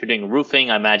mind. If you're doing roofing,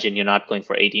 I imagine you're not going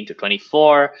for 18 to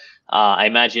 24. I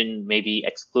imagine maybe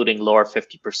excluding lower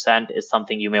 50% is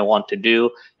something you may want to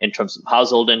do in terms of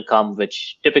household income,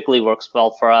 which typically works well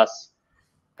for us.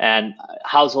 And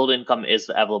household income is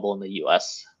available in the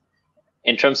US.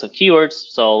 In terms of keywords,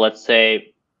 so let's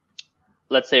say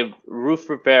roof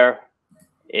repair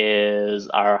is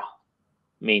our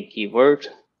main keyword.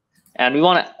 And we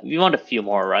want a few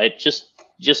more, right? Just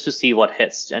to see what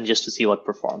hits and just to see what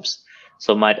performs.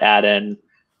 So might add in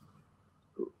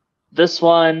this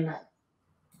one.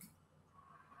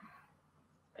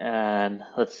 And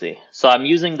let's see. So I'm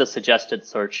using the suggested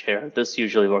search here. This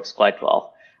usually works quite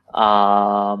well.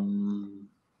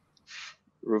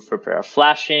 Roof repair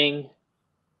flashing.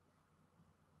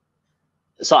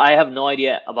 So I have no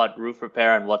idea about roof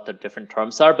repair and what the different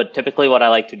terms are, but typically what I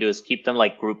like to do is keep them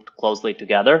like grouped closely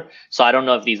together. So I don't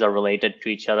know if these are related to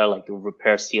each other, like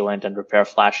repair sealant and repair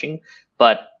flashing,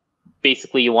 but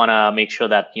basically you want to make sure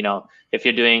that, you know, if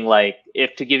you're doing like,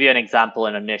 if to give you an example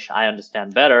in a niche I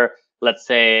understand better, let's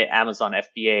say Amazon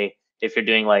FBA, if you're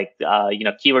doing like, you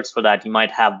know, keywords for that, you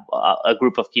might have a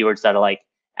group of keywords that are like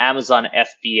Amazon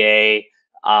FBA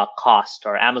cost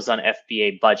or Amazon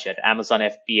FBA budget, Amazon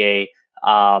FBA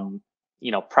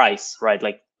you know, price, right?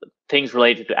 Like things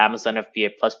related to Amazon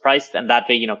FBA plus price. And that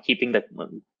way, you know, keeping the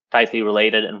tightly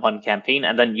related in one campaign,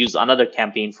 and then use another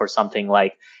campaign for something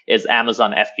like, is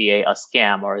Amazon FBA a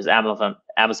scam, or is Amazon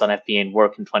FBA in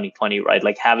work in 2020, right?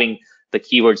 Like having the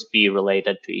keywords be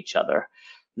related to each other.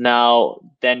 Now,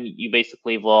 then you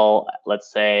basically will,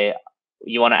 let's say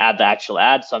you want to add the actual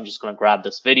ad. So I'm just going to grab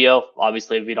this video.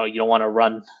 Obviously, you don't want to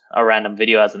run a random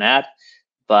video as an ad,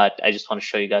 but I just want to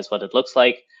show you guys what it looks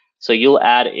like. So you'll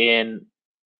add in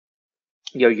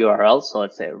your URL. So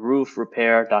let's say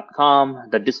roofrepair.com.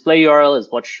 The display URL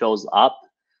is what shows up,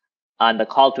 and the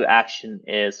call to action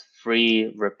is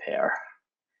free repair.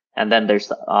 And then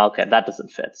there's, okay, that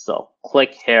doesn't fit. So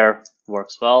click here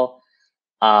works well.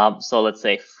 So let's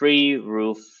say free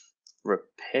roof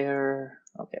repair.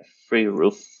 Okay, free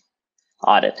roof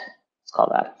audit. Let's call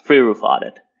that free roof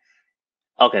audit.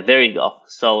 Okay, there you go.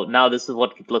 So now this is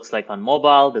what it looks like on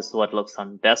mobile. This is what it looks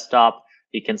on desktop.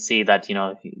 You can see that,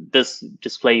 this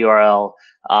display URL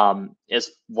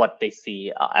is what they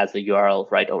see as a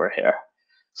URL right over here.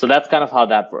 So that's kind of how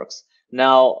that works.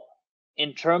 Now,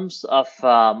 in terms of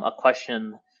a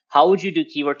question, how would you do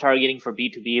keyword targeting for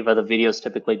B2B where the videos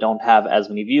typically don't have as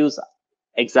many views?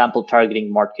 Example,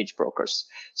 targeting mortgage brokers.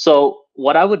 So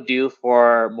what I would do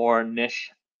for more niche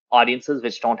audiences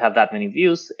which don't have that many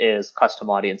views is custom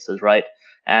audiences, right?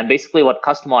 And basically what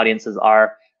custom audiences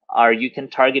are you can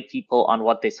target people on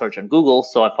what they search on Google.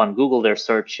 So if on Google they're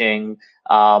searching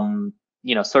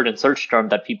certain search term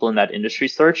that people in that industry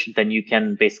search, then you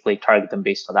can basically target them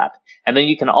based on that. And then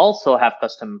you can also have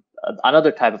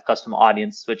another type of custom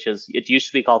audience, which is, it used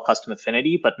to be called custom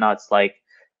affinity, but now it's like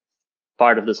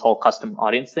part of this whole custom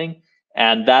audience thing.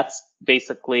 And that's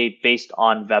basically based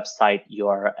on website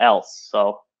URLs.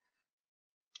 So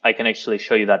I can actually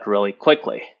show you that really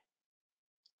quickly.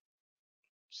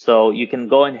 So you can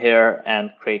go in here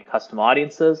and create custom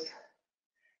audiences.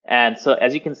 And so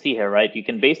as you can see here, right, you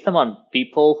can base them on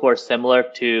people who are similar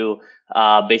to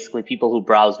basically people who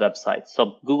browse websites.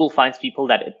 So Google finds people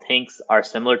that it thinks are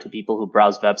similar to people who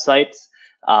browse websites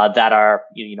that are,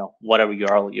 whatever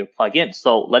URL you plug in.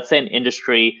 So let's say an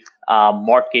industry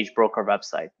mortgage broker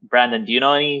website. Brandon, do you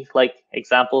know any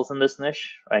examples in this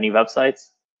niche or any websites?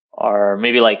 Or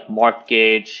maybe like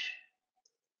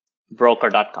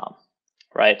mortgagebroker.com,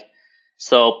 right?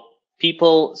 So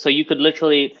you could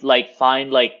literally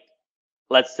find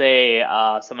let's say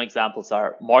some examples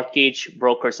are mortgage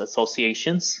brokers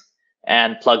associations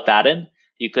and plug that in.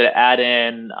 You could add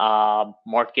in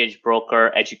mortgage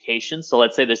broker education. So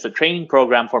let's say there's a training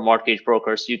program for mortgage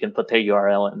brokers. You can put their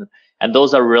URL in, and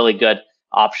those are really good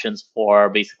options for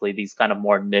basically these kind of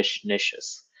more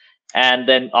niches. And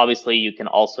then obviously you can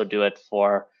also do it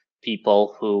for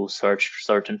people who search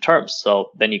certain terms.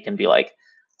 So then you can be like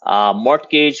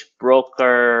mortgage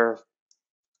broker.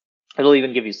 It'll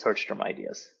even give you search term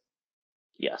ideas.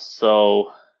 Yes,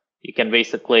 so you can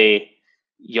basically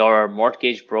your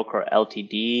mortgage broker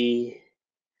LTD.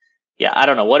 Yeah, I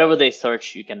don't know, whatever they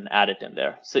search, you can add it in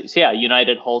there. So yeah,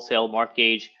 United Wholesale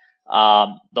Mortgage,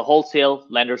 the wholesale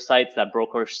lender sites that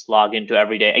brokers log into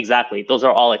every day. Exactly, those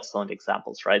are all excellent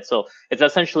examples, right? So it's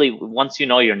essentially, once you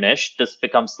know your niche, this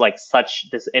becomes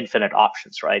this infinite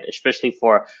options, right? Especially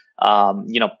for,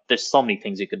 there's so many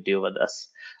things you could do with this.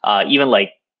 Even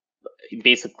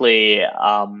basically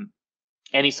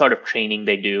any sort of training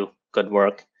they do could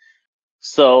work.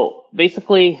 So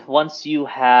basically, once you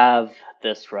have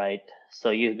this right, so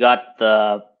you've got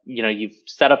you've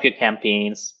set up your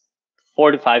campaigns, 4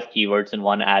 to 5 keywords in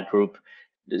one ad group.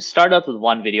 Start out with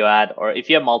one video ad, or if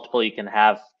you have multiple, you can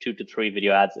have 2 to 3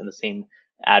 video ads in the same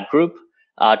ad group.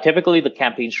 Typically, the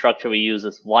campaign structure we use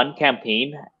is one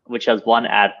campaign, which has one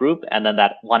ad group, and then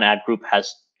that one ad group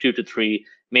has 2 to 3,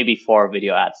 maybe 4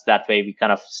 video ads. That way, we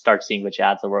kind of start seeing which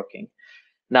ads are working.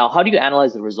 Now, how do you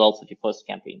analyze the results of your first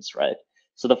campaigns, right?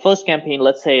 So the first campaign,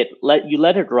 let's say you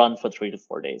let it run for 3 to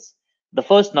 4 days. The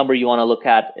first number you want to look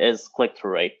at is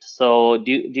click-through rate. So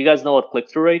do you guys know what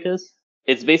click-through rate is?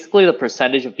 It's basically the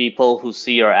percentage of people who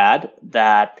see your ad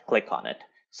that click on it.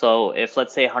 So if,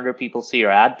 let's say, 100 people see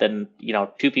your ad, then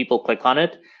 2 people click on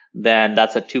it, then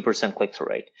that's a 2% click-through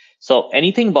rate. So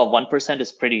anything above 1%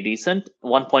 is pretty decent.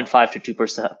 1.5 to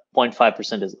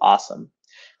 2.5% is awesome.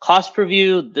 Cost per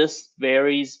view, this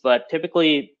varies, but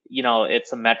typically,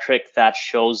 it's a metric that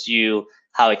shows you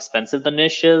how expensive the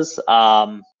niche is.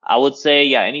 I would say,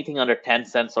 yeah, anything under 10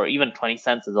 cents or even 20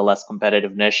 cents is a less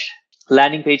competitive niche.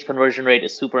 Landing page conversion rate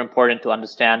is super important to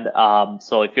understand.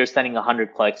 So if you're sending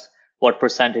 100 clicks, what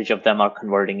percentage of them are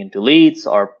converting into leads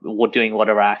or doing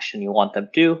whatever action you want them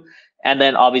to? And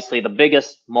then obviously the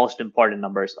biggest, most important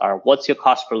numbers are what's your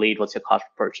cost per lead, what's your cost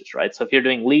per purchase, right? So if you're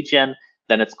doing lead gen,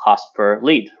 then it's cost per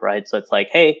lead, right? So it's like,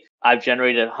 hey, I've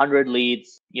generated 100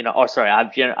 leads,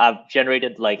 I've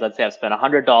generated, let's say I've spent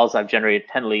 $100, I've generated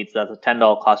 10 leads, that's a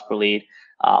 $10 cost per lead.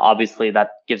 Obviously that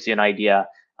gives you an idea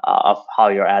of how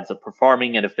your ads are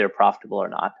performing and if they're profitable or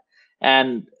not.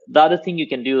 And the other thing you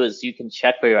can do is you can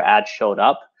check where your ad showed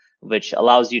up. which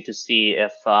allows you to see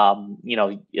if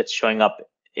it's showing up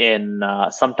in.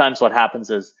 Sometimes what happens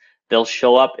is they'll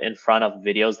show up in front of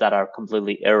videos that are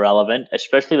completely irrelevant,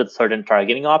 especially with certain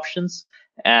targeting options.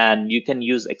 And you can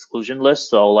use exclusion lists.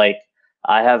 So like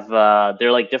I have, there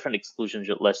are like different exclusion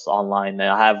lists online. And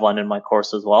I have one in my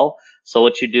course as well. So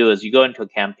what you do is you go into a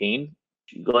campaign,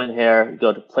 you go in here, you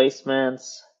go to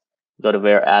placements, go to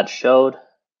where ad showed,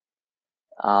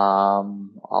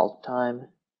 all time.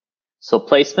 So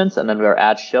placements, and then where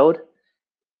ad showed,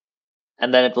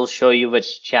 and then it will show you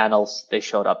which channels they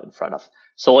showed up in front of.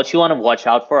 So what you want to watch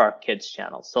out for are kids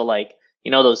channels. So like,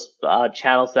 those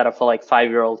channels that are for like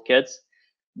 5-year-old kids,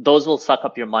 those will suck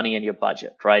up your money and your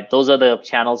budget, right? Those are the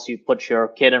channels you put your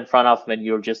kid in front of when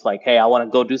you're just like, hey, I want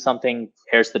to go do something.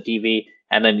 Here's the TV.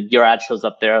 And then your ad shows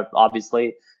up there.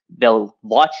 Obviously, they'll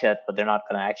watch it, but they're not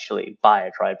going to actually buy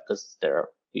it, right? Because they're,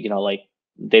 like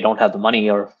they don't have the money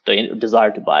or the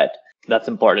desire to buy it. That's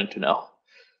important to know.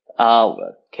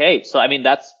 Okay, so I mean,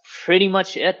 that's pretty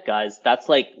much it, guys. That's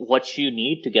like what you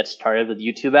need to get started with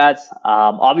YouTube ads.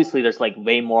 Obviously, there's like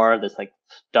way more. There's like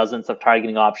dozens of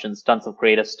targeting options, tons of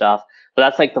creative stuff, but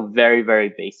that's like the very,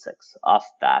 very basics of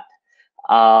that.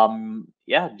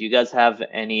 Yeah, do you guys have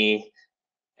any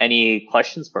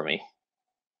questions for me?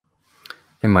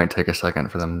 It might take a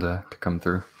second for them to come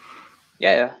through.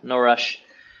 Yeah, no rush.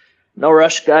 No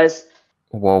rush, guys.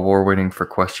 While we're waiting for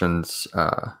questions,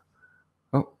 oh,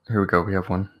 here we go. We have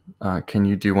one. Can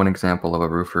you do one example of a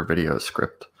roofer video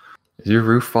script? Is your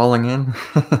roof falling in?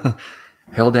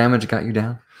 Hail damage got you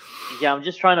down? Yeah, I'm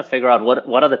just trying to figure out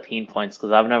what are the pain points,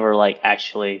 because I've never like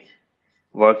actually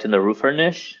worked in the roofer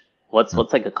niche. What's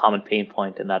like a common pain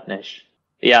point in that niche?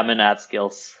 Yeah, I'm in ad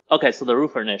skills. Okay, so the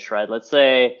roofer niche, right? Let's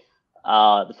say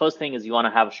the first thing is you want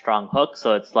to have a strong hook.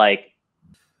 So it's like,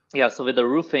 yeah, so with the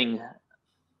roofing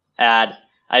ad,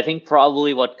 I think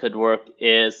probably what could work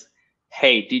is,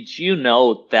 hey, did you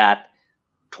know that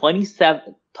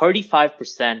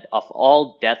 35% of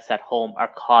all deaths at home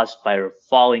are caused by a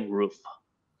falling roof?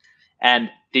 And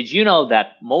did you know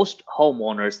that most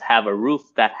homeowners have a roof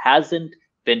that hasn't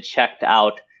been checked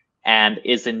out and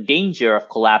is in danger of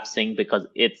collapsing because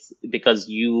it's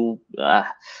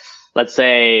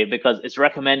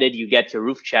recommended you get your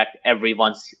roof checked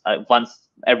once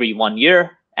every 1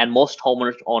 year, and most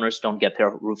owners don't get their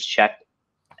roofs checked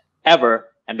ever,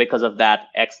 and because of that,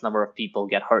 X number of people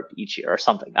get hurt each year or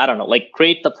something. I don't know, like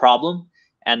create the problem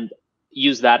and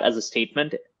use that as a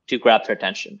statement to grab their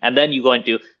attention. And then you go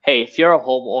into, hey, if you're a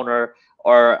homeowner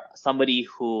or somebody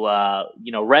who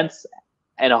rents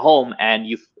in a home and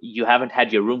you haven't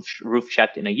had your roof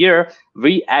checked in a year,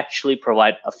 we actually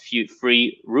provide a few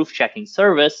free roof checking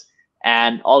service.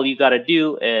 And all you got to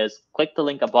do is click the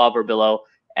link above or below,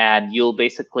 and you'll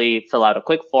basically fill out a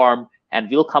quick form, and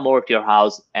we'll come over to your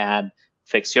house and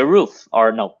fix your roof,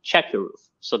 or no, check your roof.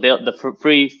 So the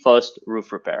free first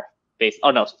roof repair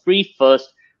free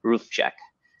first roof check.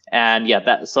 And yeah,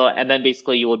 and then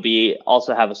basically you would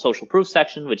also have a social proof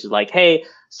section, which is like, hey,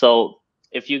 so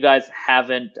if you guys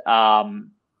haven't,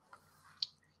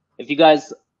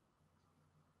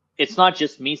 it's not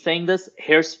just me saying this,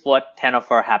 here's what 10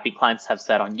 of our happy clients have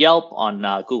said on Yelp, on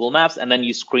Google Maps, and then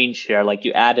you screen share, like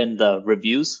you add in the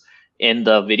reviews in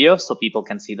the video so people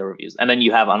can see the reviews. And then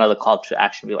you have another call to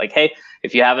action, be like, hey,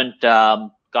 if you haven't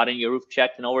gotten your roof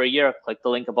checked in over a year, click the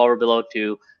link above or below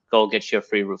to go get your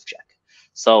free roof check.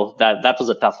 So that was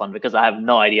a tough one because I have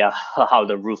no idea how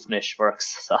the roof niche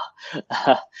works. So,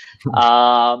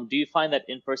 do you find that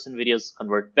in-person videos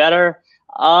convert better?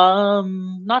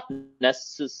 Not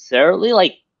necessarily.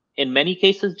 Like in many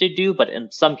cases they do, but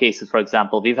in some cases, for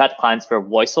example, we've had clients for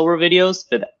voiceover videos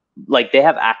that like they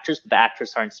have actors, but the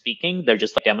actors aren't speaking; they're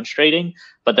just like demonstrating.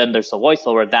 But then there's a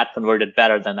voiceover that converted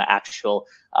better than the actual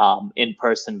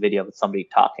in-person video with somebody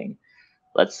talking.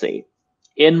 Let's see.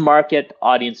 In-market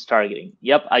audience targeting.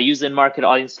 Yep, I use in-market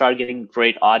audience targeting.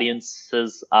 Great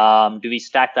audiences. Do we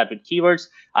stack that with keywords?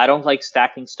 I don't like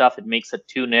stacking stuff. It makes it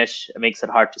too niche. It makes it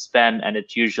hard to spend, and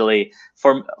it usually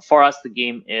for us the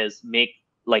game is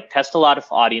test a lot of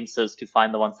audiences to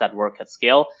find the ones that work at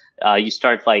scale. You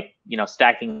start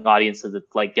stacking audiences,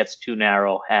 it gets too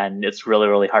narrow, and it's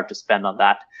really hard to spend on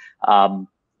that.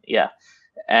 Yeah,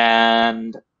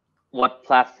 and what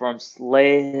platforms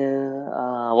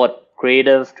what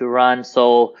creative to run.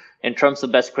 So in terms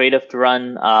of best creative to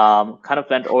run, kind of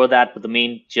went over that, but the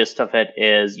main gist of it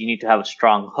is you need to have a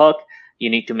strong hook.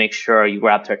 You need to make sure you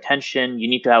grab their attention. You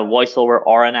need to have voiceover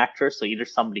or an actor, so either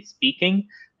somebody speaking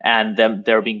and them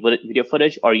there being video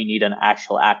footage, or you need an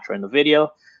actual actor in the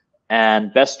video.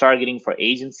 And best targeting for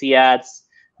agency ads.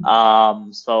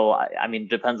 So I mean, it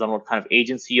depends on what kind of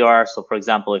agency you are. So for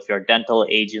example, if you're a dental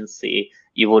agency,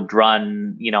 you would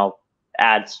run,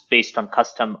 ads based on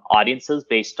custom audiences,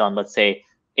 based on, let's say,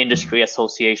 industry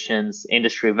associations,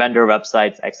 industry vendor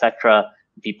websites, etc.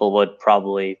 People would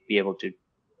probably be able to,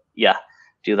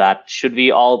 do that. Should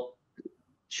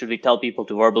we tell people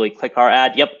to verbally click our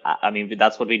ad? Yep. I mean,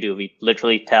 that's what we do. We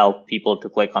literally tell people to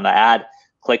click on the ad,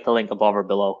 click the link above or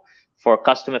below. For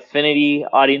custom affinity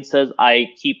audiences, I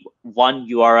keep one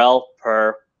URL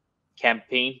per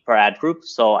campaign, per ad group.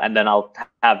 So, and then I'll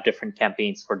have different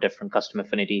campaigns for different custom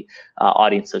affinity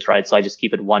audiences, right? So I just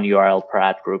keep it one URL per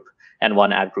ad group and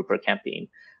one ad group per campaign.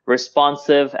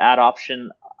 Responsive ad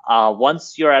option,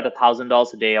 once you're at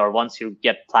 $1,000 a day, or once you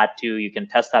get plateau, you can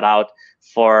test that out.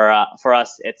 For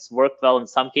us, it's worked well in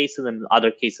some cases, and in other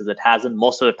cases it hasn't.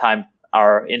 Most of the time,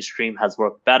 our in-stream has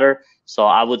worked better. So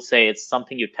I would say it's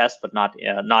something you test, but not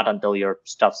until your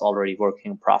stuff's already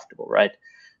working and profitable, right?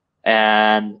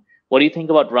 And what do you think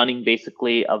about running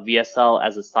basically a VSL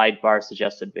as a sidebar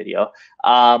suggested video?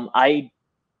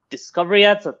 Discovery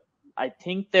ads, I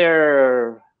think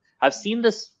I've seen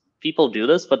people do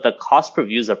this, but the cost per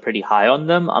views are pretty high on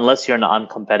them unless you're in an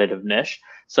uncompetitive niche.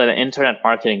 So in the internet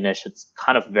marketing niche, it's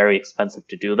kind of very expensive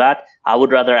to do that. I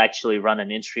would rather actually run an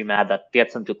in-stream ad that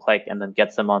gets them to click and then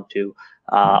gets them onto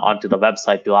the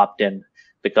website to opt in.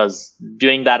 Because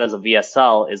doing that as a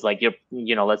VSL is like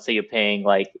let's say you're paying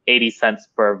like 80 cents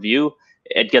per view.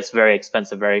 It gets very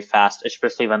expensive very fast,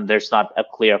 especially when there's not a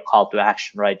clear call to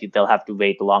action, right? They'll have to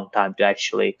wait a long time to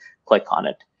actually click on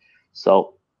it.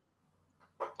 So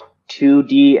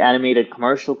 2D animated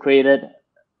commercial created.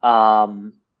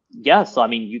 So I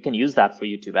mean, you can use that for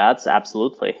YouTube ads,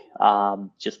 absolutely.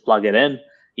 Just plug it in.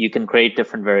 You can create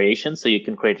different variations. So you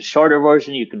can create a shorter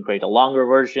version, you can create a longer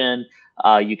version.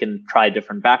 You can try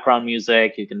different background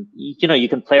music. You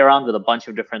can play around with a bunch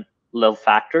of different little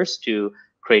factors to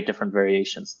create different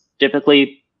variations.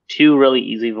 Typically, two really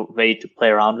easy way to play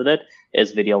around with it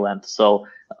is video length. So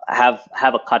have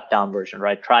a cut down version,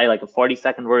 right? Try like a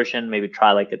 40-second version, maybe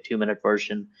try like a 2-minute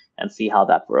version and see how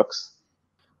that works.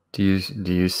 Do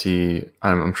you see?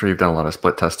 I'm sure you've done a lot of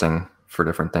split testing for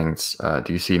different things.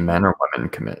 Do you see men or women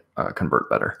convert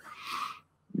better?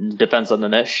 Depends on the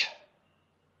niche.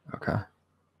 Okay.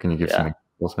 Can you give some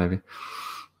examples maybe?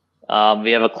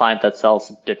 We have a client that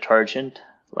sells detergent,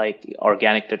 like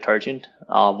organic detergent.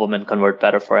 Women convert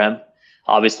better for him.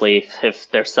 Obviously,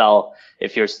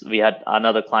 we had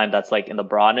another client that's like in the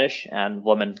bra niche, and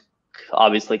women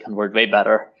obviously convert way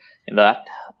better in that.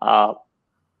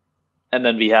 And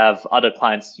then we have other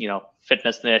clients,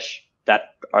 fitness niche,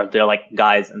 they're like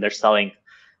guys, and they're selling,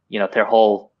 their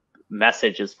whole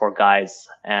message is for guys,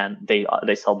 and they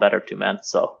sell better to men.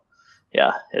 So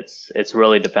yeah, it's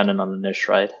really dependent on the niche,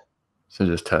 right? So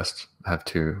just have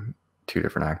two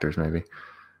different actors maybe.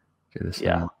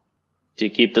 Do you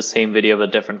keep the same video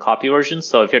with different copy versions?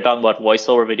 So if you're talking about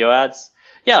voiceover video ads,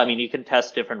 I mean, you can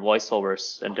test different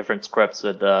voiceovers and different scripts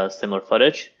with similar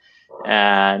footage.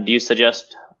 And do you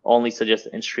only suggest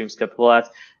in-stream skippable ads?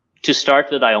 To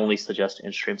start with, I only suggest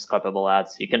in-stream skippable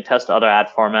ads. You can test other ad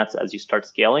formats as you start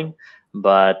scaling,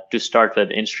 but to start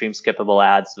with in-stream skippable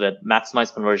ads with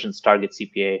maximize conversions, target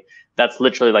CPA, that's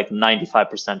literally like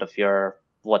 95% of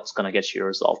what's going to get you your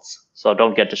results. So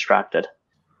don't get distracted.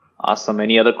 Awesome.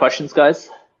 Any other questions, guys?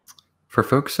 For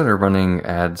folks that are running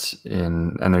ads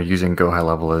and they're using Go High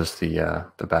Level as the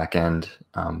back end,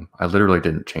 I literally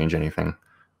didn't change anything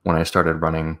when I started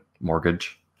running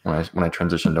mortgage. When I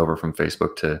transitioned over from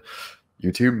Facebook to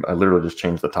YouTube, I literally just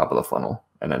changed the top of the funnel,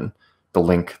 and then the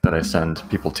link that I send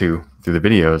people to through the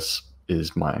videos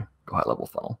is my Go High Level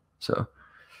funnel. So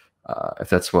if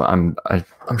that's what I'm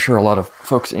sure a lot of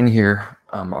folks in here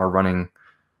are running.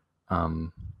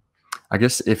 I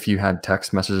guess if you had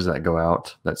text messages that go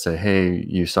out that say, "Hey,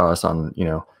 you saw us on,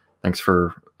 thanks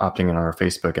for opting in on our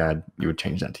Facebook ad," you would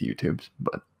change that to YouTube.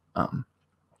 But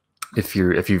if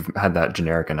you've had that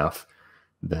generic enough,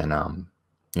 then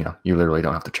you literally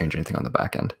don't have to change anything on the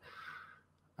back end.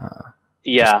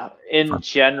 In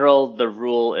general, the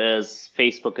rule is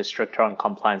Facebook is stricter on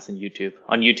compliance than YouTube.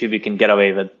 On YouTube, you can get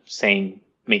away with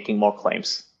making more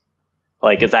claims.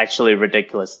 Like, it's actually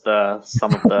ridiculous,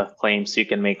 some of the claims you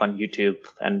can make on YouTube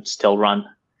and still run.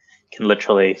 Can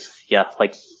literally,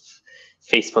 like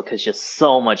Facebook is just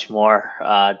so much more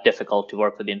difficult to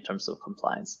work with in terms of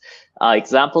compliance.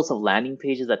 Examples of landing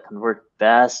pages that convert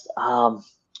best. I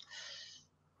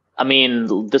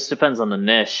mean, this depends on the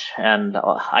niche, and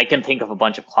I can think of a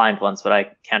bunch of client ones, but I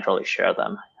can't really share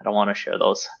them. I don't want to share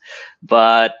those.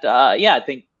 But I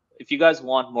think if you guys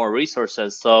want more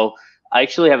resources, so I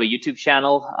actually have a YouTube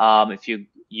channel. If you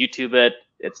YouTube it,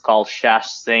 It's called Shash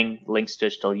Singh Linx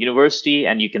Digital University,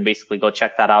 and you can basically go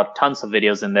check that out. Tons of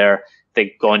videos in there.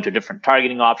 They go into different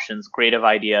targeting options, creative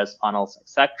ideas, funnels,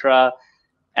 etc.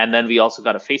 And then we also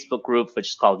got a Facebook group, which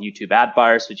is called YouTube Ad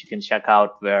Buyers, which you can check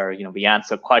out, where we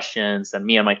answer questions, and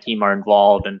me and my team are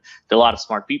involved, and there are a lot of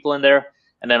smart people in there.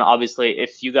 And then obviously,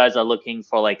 if you guys are looking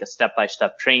for like a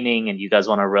step-by-step training and you guys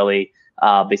want to really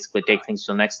basically take things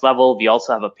to the next level, we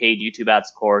also have a paid YouTube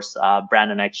ads course.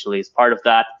 Brandon actually is part of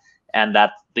that, and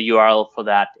that the URL for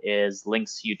that is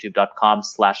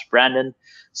linksyoutube.com/Brandon.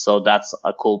 So that's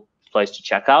a cool place to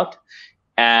check out.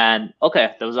 And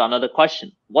okay, there was another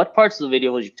question. What parts of the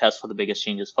video would you test for the biggest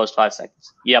changes? First 5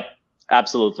 seconds. Yep,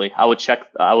 absolutely. I would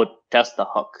test the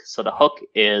hook. So the hook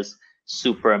is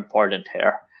super important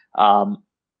here.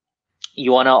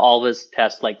 You want to always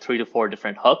test like 3 to 4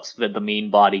 different hooks with the main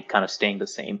body kind of staying the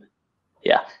same.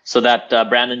 Yeah, so that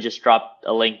Brandon just dropped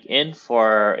a link in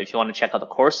for if you want to check out the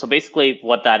course. So basically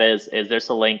what that is there's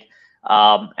a link,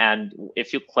 and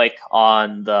if you click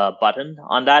on the button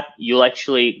on that, you'll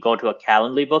actually go to a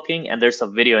Calendly booking, and there's a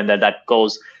video in there that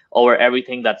goes over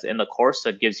everything that's in the course. So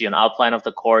it gives you an outline of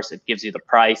the course, it gives you the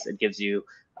price, it gives you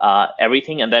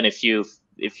everything. And then if you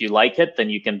like it, then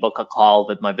you can book a call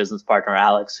with my business partner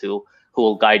Alex, who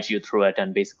will guide you through it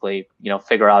and basically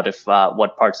figure out if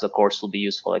what parts of the course will be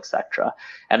useful, etc.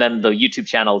 And then the YouTube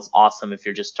channel is awesome if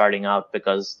you're just starting out,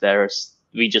 because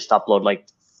we just upload like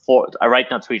right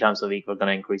now 3 times a week. We're going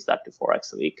to increase that to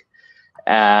 4x a week.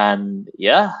 And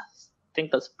yeah, I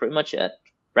think that's pretty much it.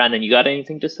 Brandon, you got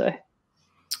anything to say?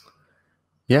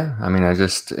 Yeah, I mean,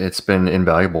 it's been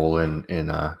invaluable in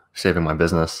saving my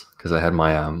business, because I had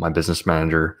my my business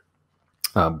manager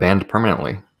banned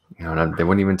permanently. And they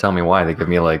wouldn't even tell me why. They give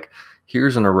me like,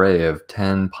 here's an array of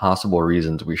 10 possible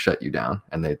reasons we shut you down,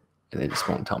 and they just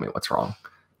won't tell me what's wrong.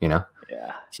 Yeah.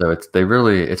 So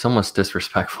it's almost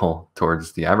disrespectful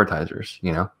towards the advertisers.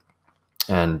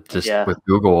 And just with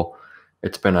Google,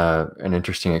 it's been an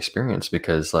interesting experience,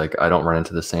 because like I don't run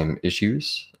into the same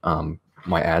issues.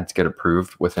 My ads get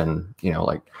approved within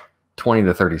like 20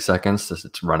 to 30 seconds as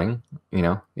it's running.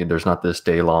 There's not this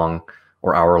day-long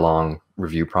or hour-long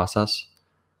review process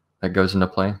that goes into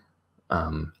play.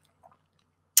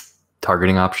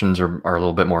 Targeting options are a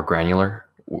little bit more granular,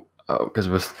 because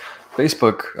with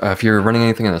Facebook, if you're running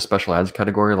anything in a special ads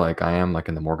category like I am, like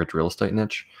in the mortgage real estate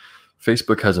niche,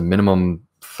 Facebook has a minimum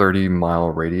 30-mile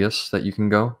radius that you can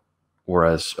go,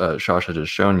 whereas Shash has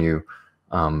just shown you,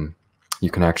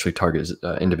 you can actually target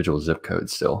individual zip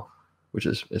codes still, which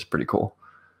is pretty cool.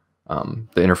 The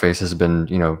interface has been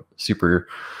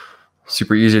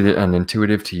super easy and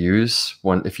intuitive to use.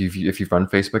 If you've run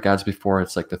Facebook ads before,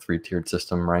 it's like the 3-tiered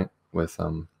system, right? With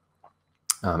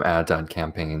ads, ad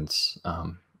campaigns,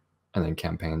 and then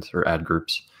campaigns or ad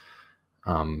groups.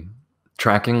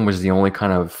 Tracking was the only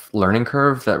kind of learning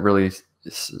curve that really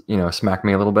smacked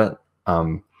me a little bit,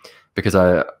 because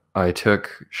I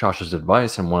took Shash's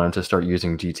advice and wanted to start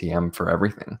using GTM for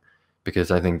everything,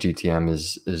 because I think GTM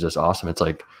is just awesome. It's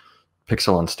like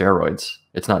Pixel on steroids.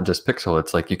 It's not just Pixel.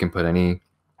 It's like you can put any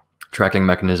tracking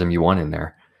mechanism you want in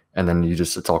there, and then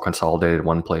it's all consolidated in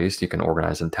one place. You can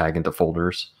organize and tag into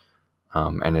folders,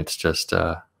 and it's just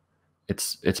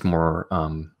it's more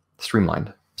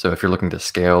streamlined. So if you're looking to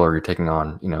scale, or you're taking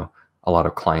on a lot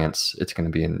of clients, it's going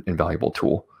to be an invaluable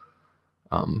tool.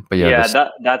 But yeah,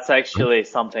 that's actually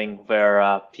something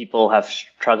where people have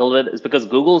struggled with, is because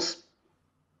Google's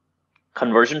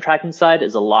conversion tracking side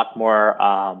is a lot more,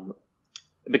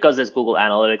 because there's Google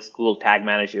Analytics, Google Tag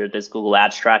Manager, there's Google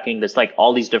Ads Tracking, there's like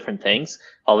all these different things.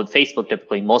 While with Facebook,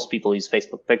 typically most people use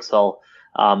Facebook Pixel.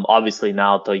 Obviously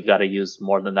now, though, you got to use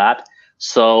more than that.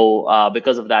 So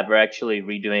because of that, we're actually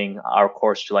redoing our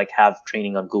course to like have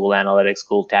training on Google Analytics,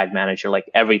 Google Tag Manager, like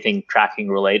everything tracking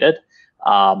related.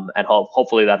 And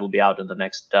hopefully that will be out in the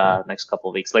next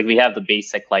couple of weeks. Like we have the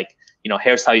basic, like,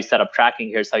 here's how you set up tracking,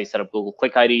 here's how you set up Google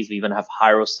Click IDs. We even have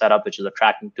Hyros set up, which is a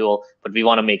tracking tool, but we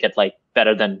want to make it like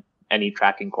better than any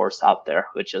tracking course out there,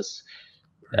 which is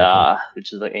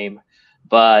the aim.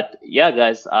 But yeah,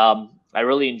 guys, I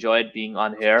really enjoyed being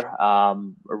on here. I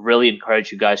really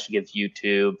encourage you guys to give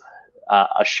YouTube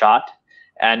a shot.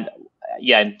 And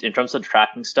yeah, in terms of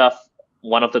tracking stuff,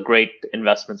 one of the great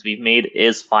investments we've made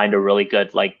is find a really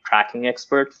good like tracking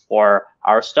expert for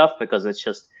our stuff, because it's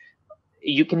just,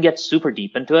 you can get super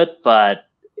deep into it, but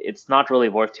it's not really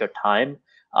worth your time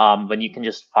when you can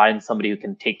just find somebody who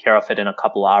can take care of it in a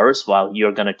couple hours while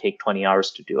you're going to take 20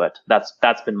 hours to do it. That's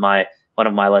been one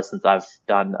of my lessons I've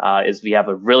done, is we have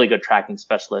a really good tracking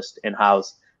specialist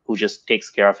in-house who just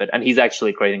takes care of it. And he's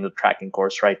actually creating the tracking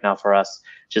course right now for us,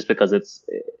 just because it's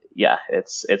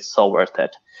so worth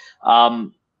it.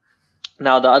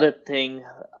 Now, the other thing,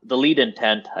 the lead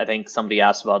intent, I think somebody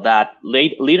asked about that.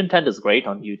 Lead intent is great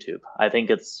on YouTube. I think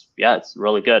it's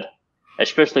really good,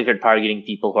 especially if you're targeting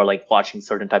people who are like watching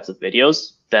certain types of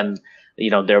videos, then,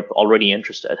 they're already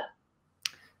interested.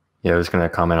 Yeah, I was going to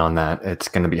comment on that. It's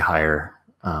going to be higher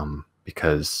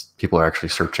because people are actually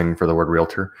searching for the word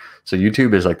realtor. So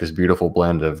YouTube is like this beautiful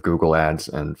blend of Google ads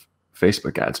and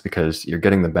Facebook ads, because you're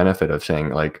getting the benefit of saying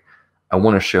like, I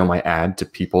want to show my ad to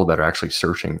people that are actually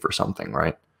searching for something,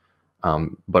 right?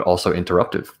 But also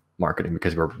interruptive marketing,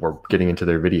 because we're getting into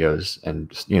their videos and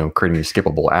creating these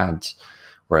skippable ads.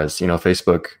 Whereas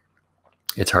Facebook,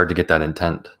 it's hard to get that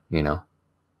intent,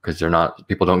 because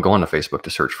people don't go onto Facebook to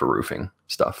search for roofing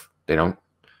stuff. They don't,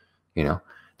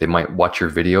 they might watch your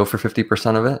video for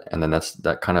 50% of it, and then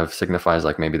that kind of signifies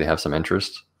like maybe they have some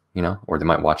interest, or they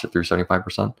might watch it through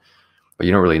 75%, but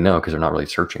you don't really know because they're not really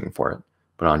searching for it.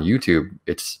 But on YouTube,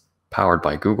 it's powered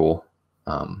by Google.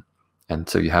 And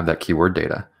so you have that keyword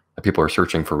data that people are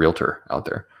searching for realtor out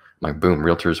there. Like, boom,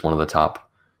 realtor is one of the top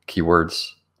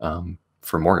keywords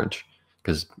for mortgage,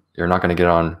 because you're not going to get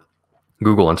on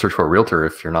Google and search for a realtor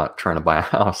if you're not trying to buy a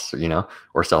house,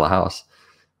 or sell a house.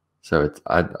 So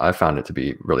I found it to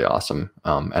be really awesome.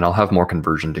 And I'll have more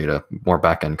conversion data, more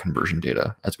back-end conversion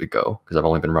data as we go, because I've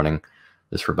only been running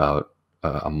this for about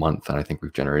a month, and I think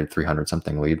we've generated 300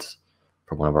 something leads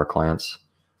for one of our clients.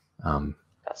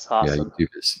 That's awesome. Yeah,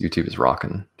 YouTube is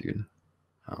rocking, dude.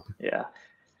 Yeah.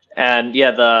 And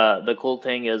yeah, the cool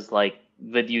thing is, like,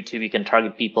 with YouTube, you can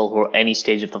target people who are any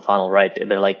stage of the funnel, right?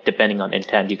 They're like, depending on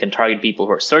intent, you can target people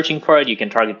who are searching for it. You can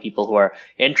target people who are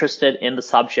interested in the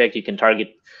subject. You can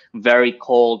target very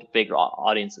cold, big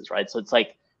audiences, right? So it's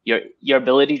like your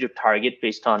ability to target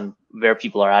based on where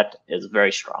people are at is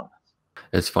very strong.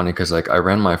 It's funny because like I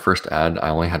ran my first ad. I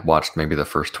only had watched maybe the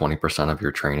first 20% of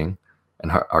your training,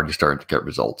 and already started to get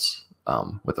results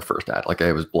with the first ad. Like,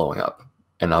 it was blowing up,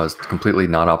 and I was completely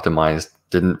not optimized.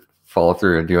 Didn't follow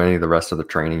through and do any of the rest of the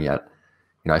training yet.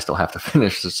 I still have to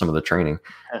finish some of the training.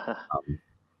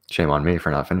 Shame on me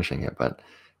for not finishing it, but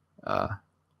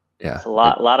yeah, it's a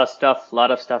lot of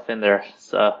stuff in there.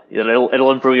 So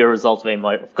it'll improve your results way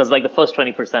more, because like the first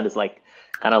 20% is like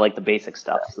kind of like the basic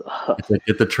stuff. So. It's like,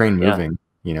 get the train moving,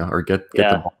 or get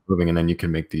the ball moving, and then you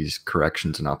can make these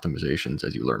corrections and optimizations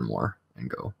as you learn more and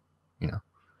go,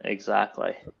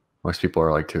 Exactly. Most people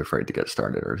are like too afraid to get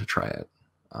started or to try it.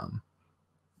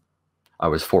 I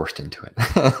was forced into it.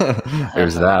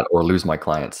 There's that, or lose my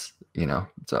clients,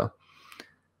 so.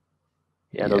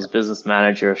 Yeah, those business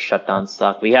managers shut down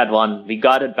stock. We had one, we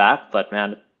got it back, but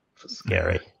man, it was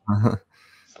scary.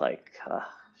 It's like,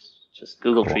 just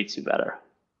Google treats you better.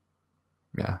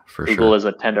 Yeah, for Google sure. is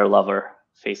a tender lover.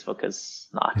 Facebook is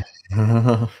not.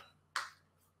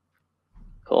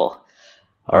 Cool.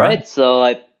 All right. So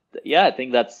I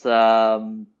think that's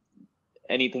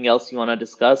anything else you want to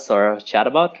discuss or chat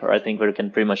about, or I think we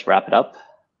can pretty much wrap it up.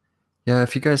 Yeah,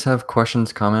 if you guys have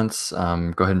questions, comments, go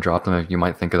ahead and drop them. If you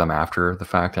might think of them after the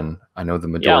fact, and I know the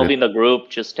majority. Yeah, I'll be in the group.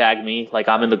 Just tag me. Like,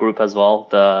 I'm in the group as well,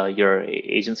 your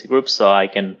agency group, so I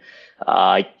can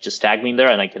just tag me in there,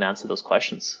 and I can answer those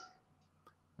questions.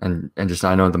 And just,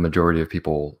 I know the majority of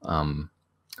people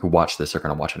who watch this are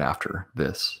going to watch it after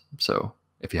this. So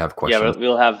if you have questions, yeah,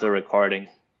 we'll have the recording.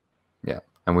 Yeah,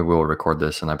 and we will record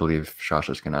this, and I believe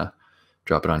Shasha's going to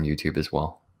drop it on YouTube as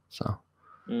well. So.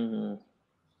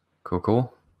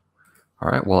 Cool. All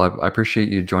right. Well, I appreciate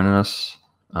you joining us,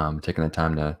 taking the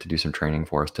time to do some training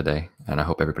for us today. And I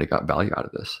hope everybody got value out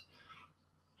of this.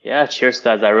 Yeah. Cheers,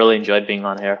 guys. I really enjoyed being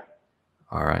on here.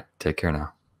 All right. Take care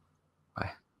now.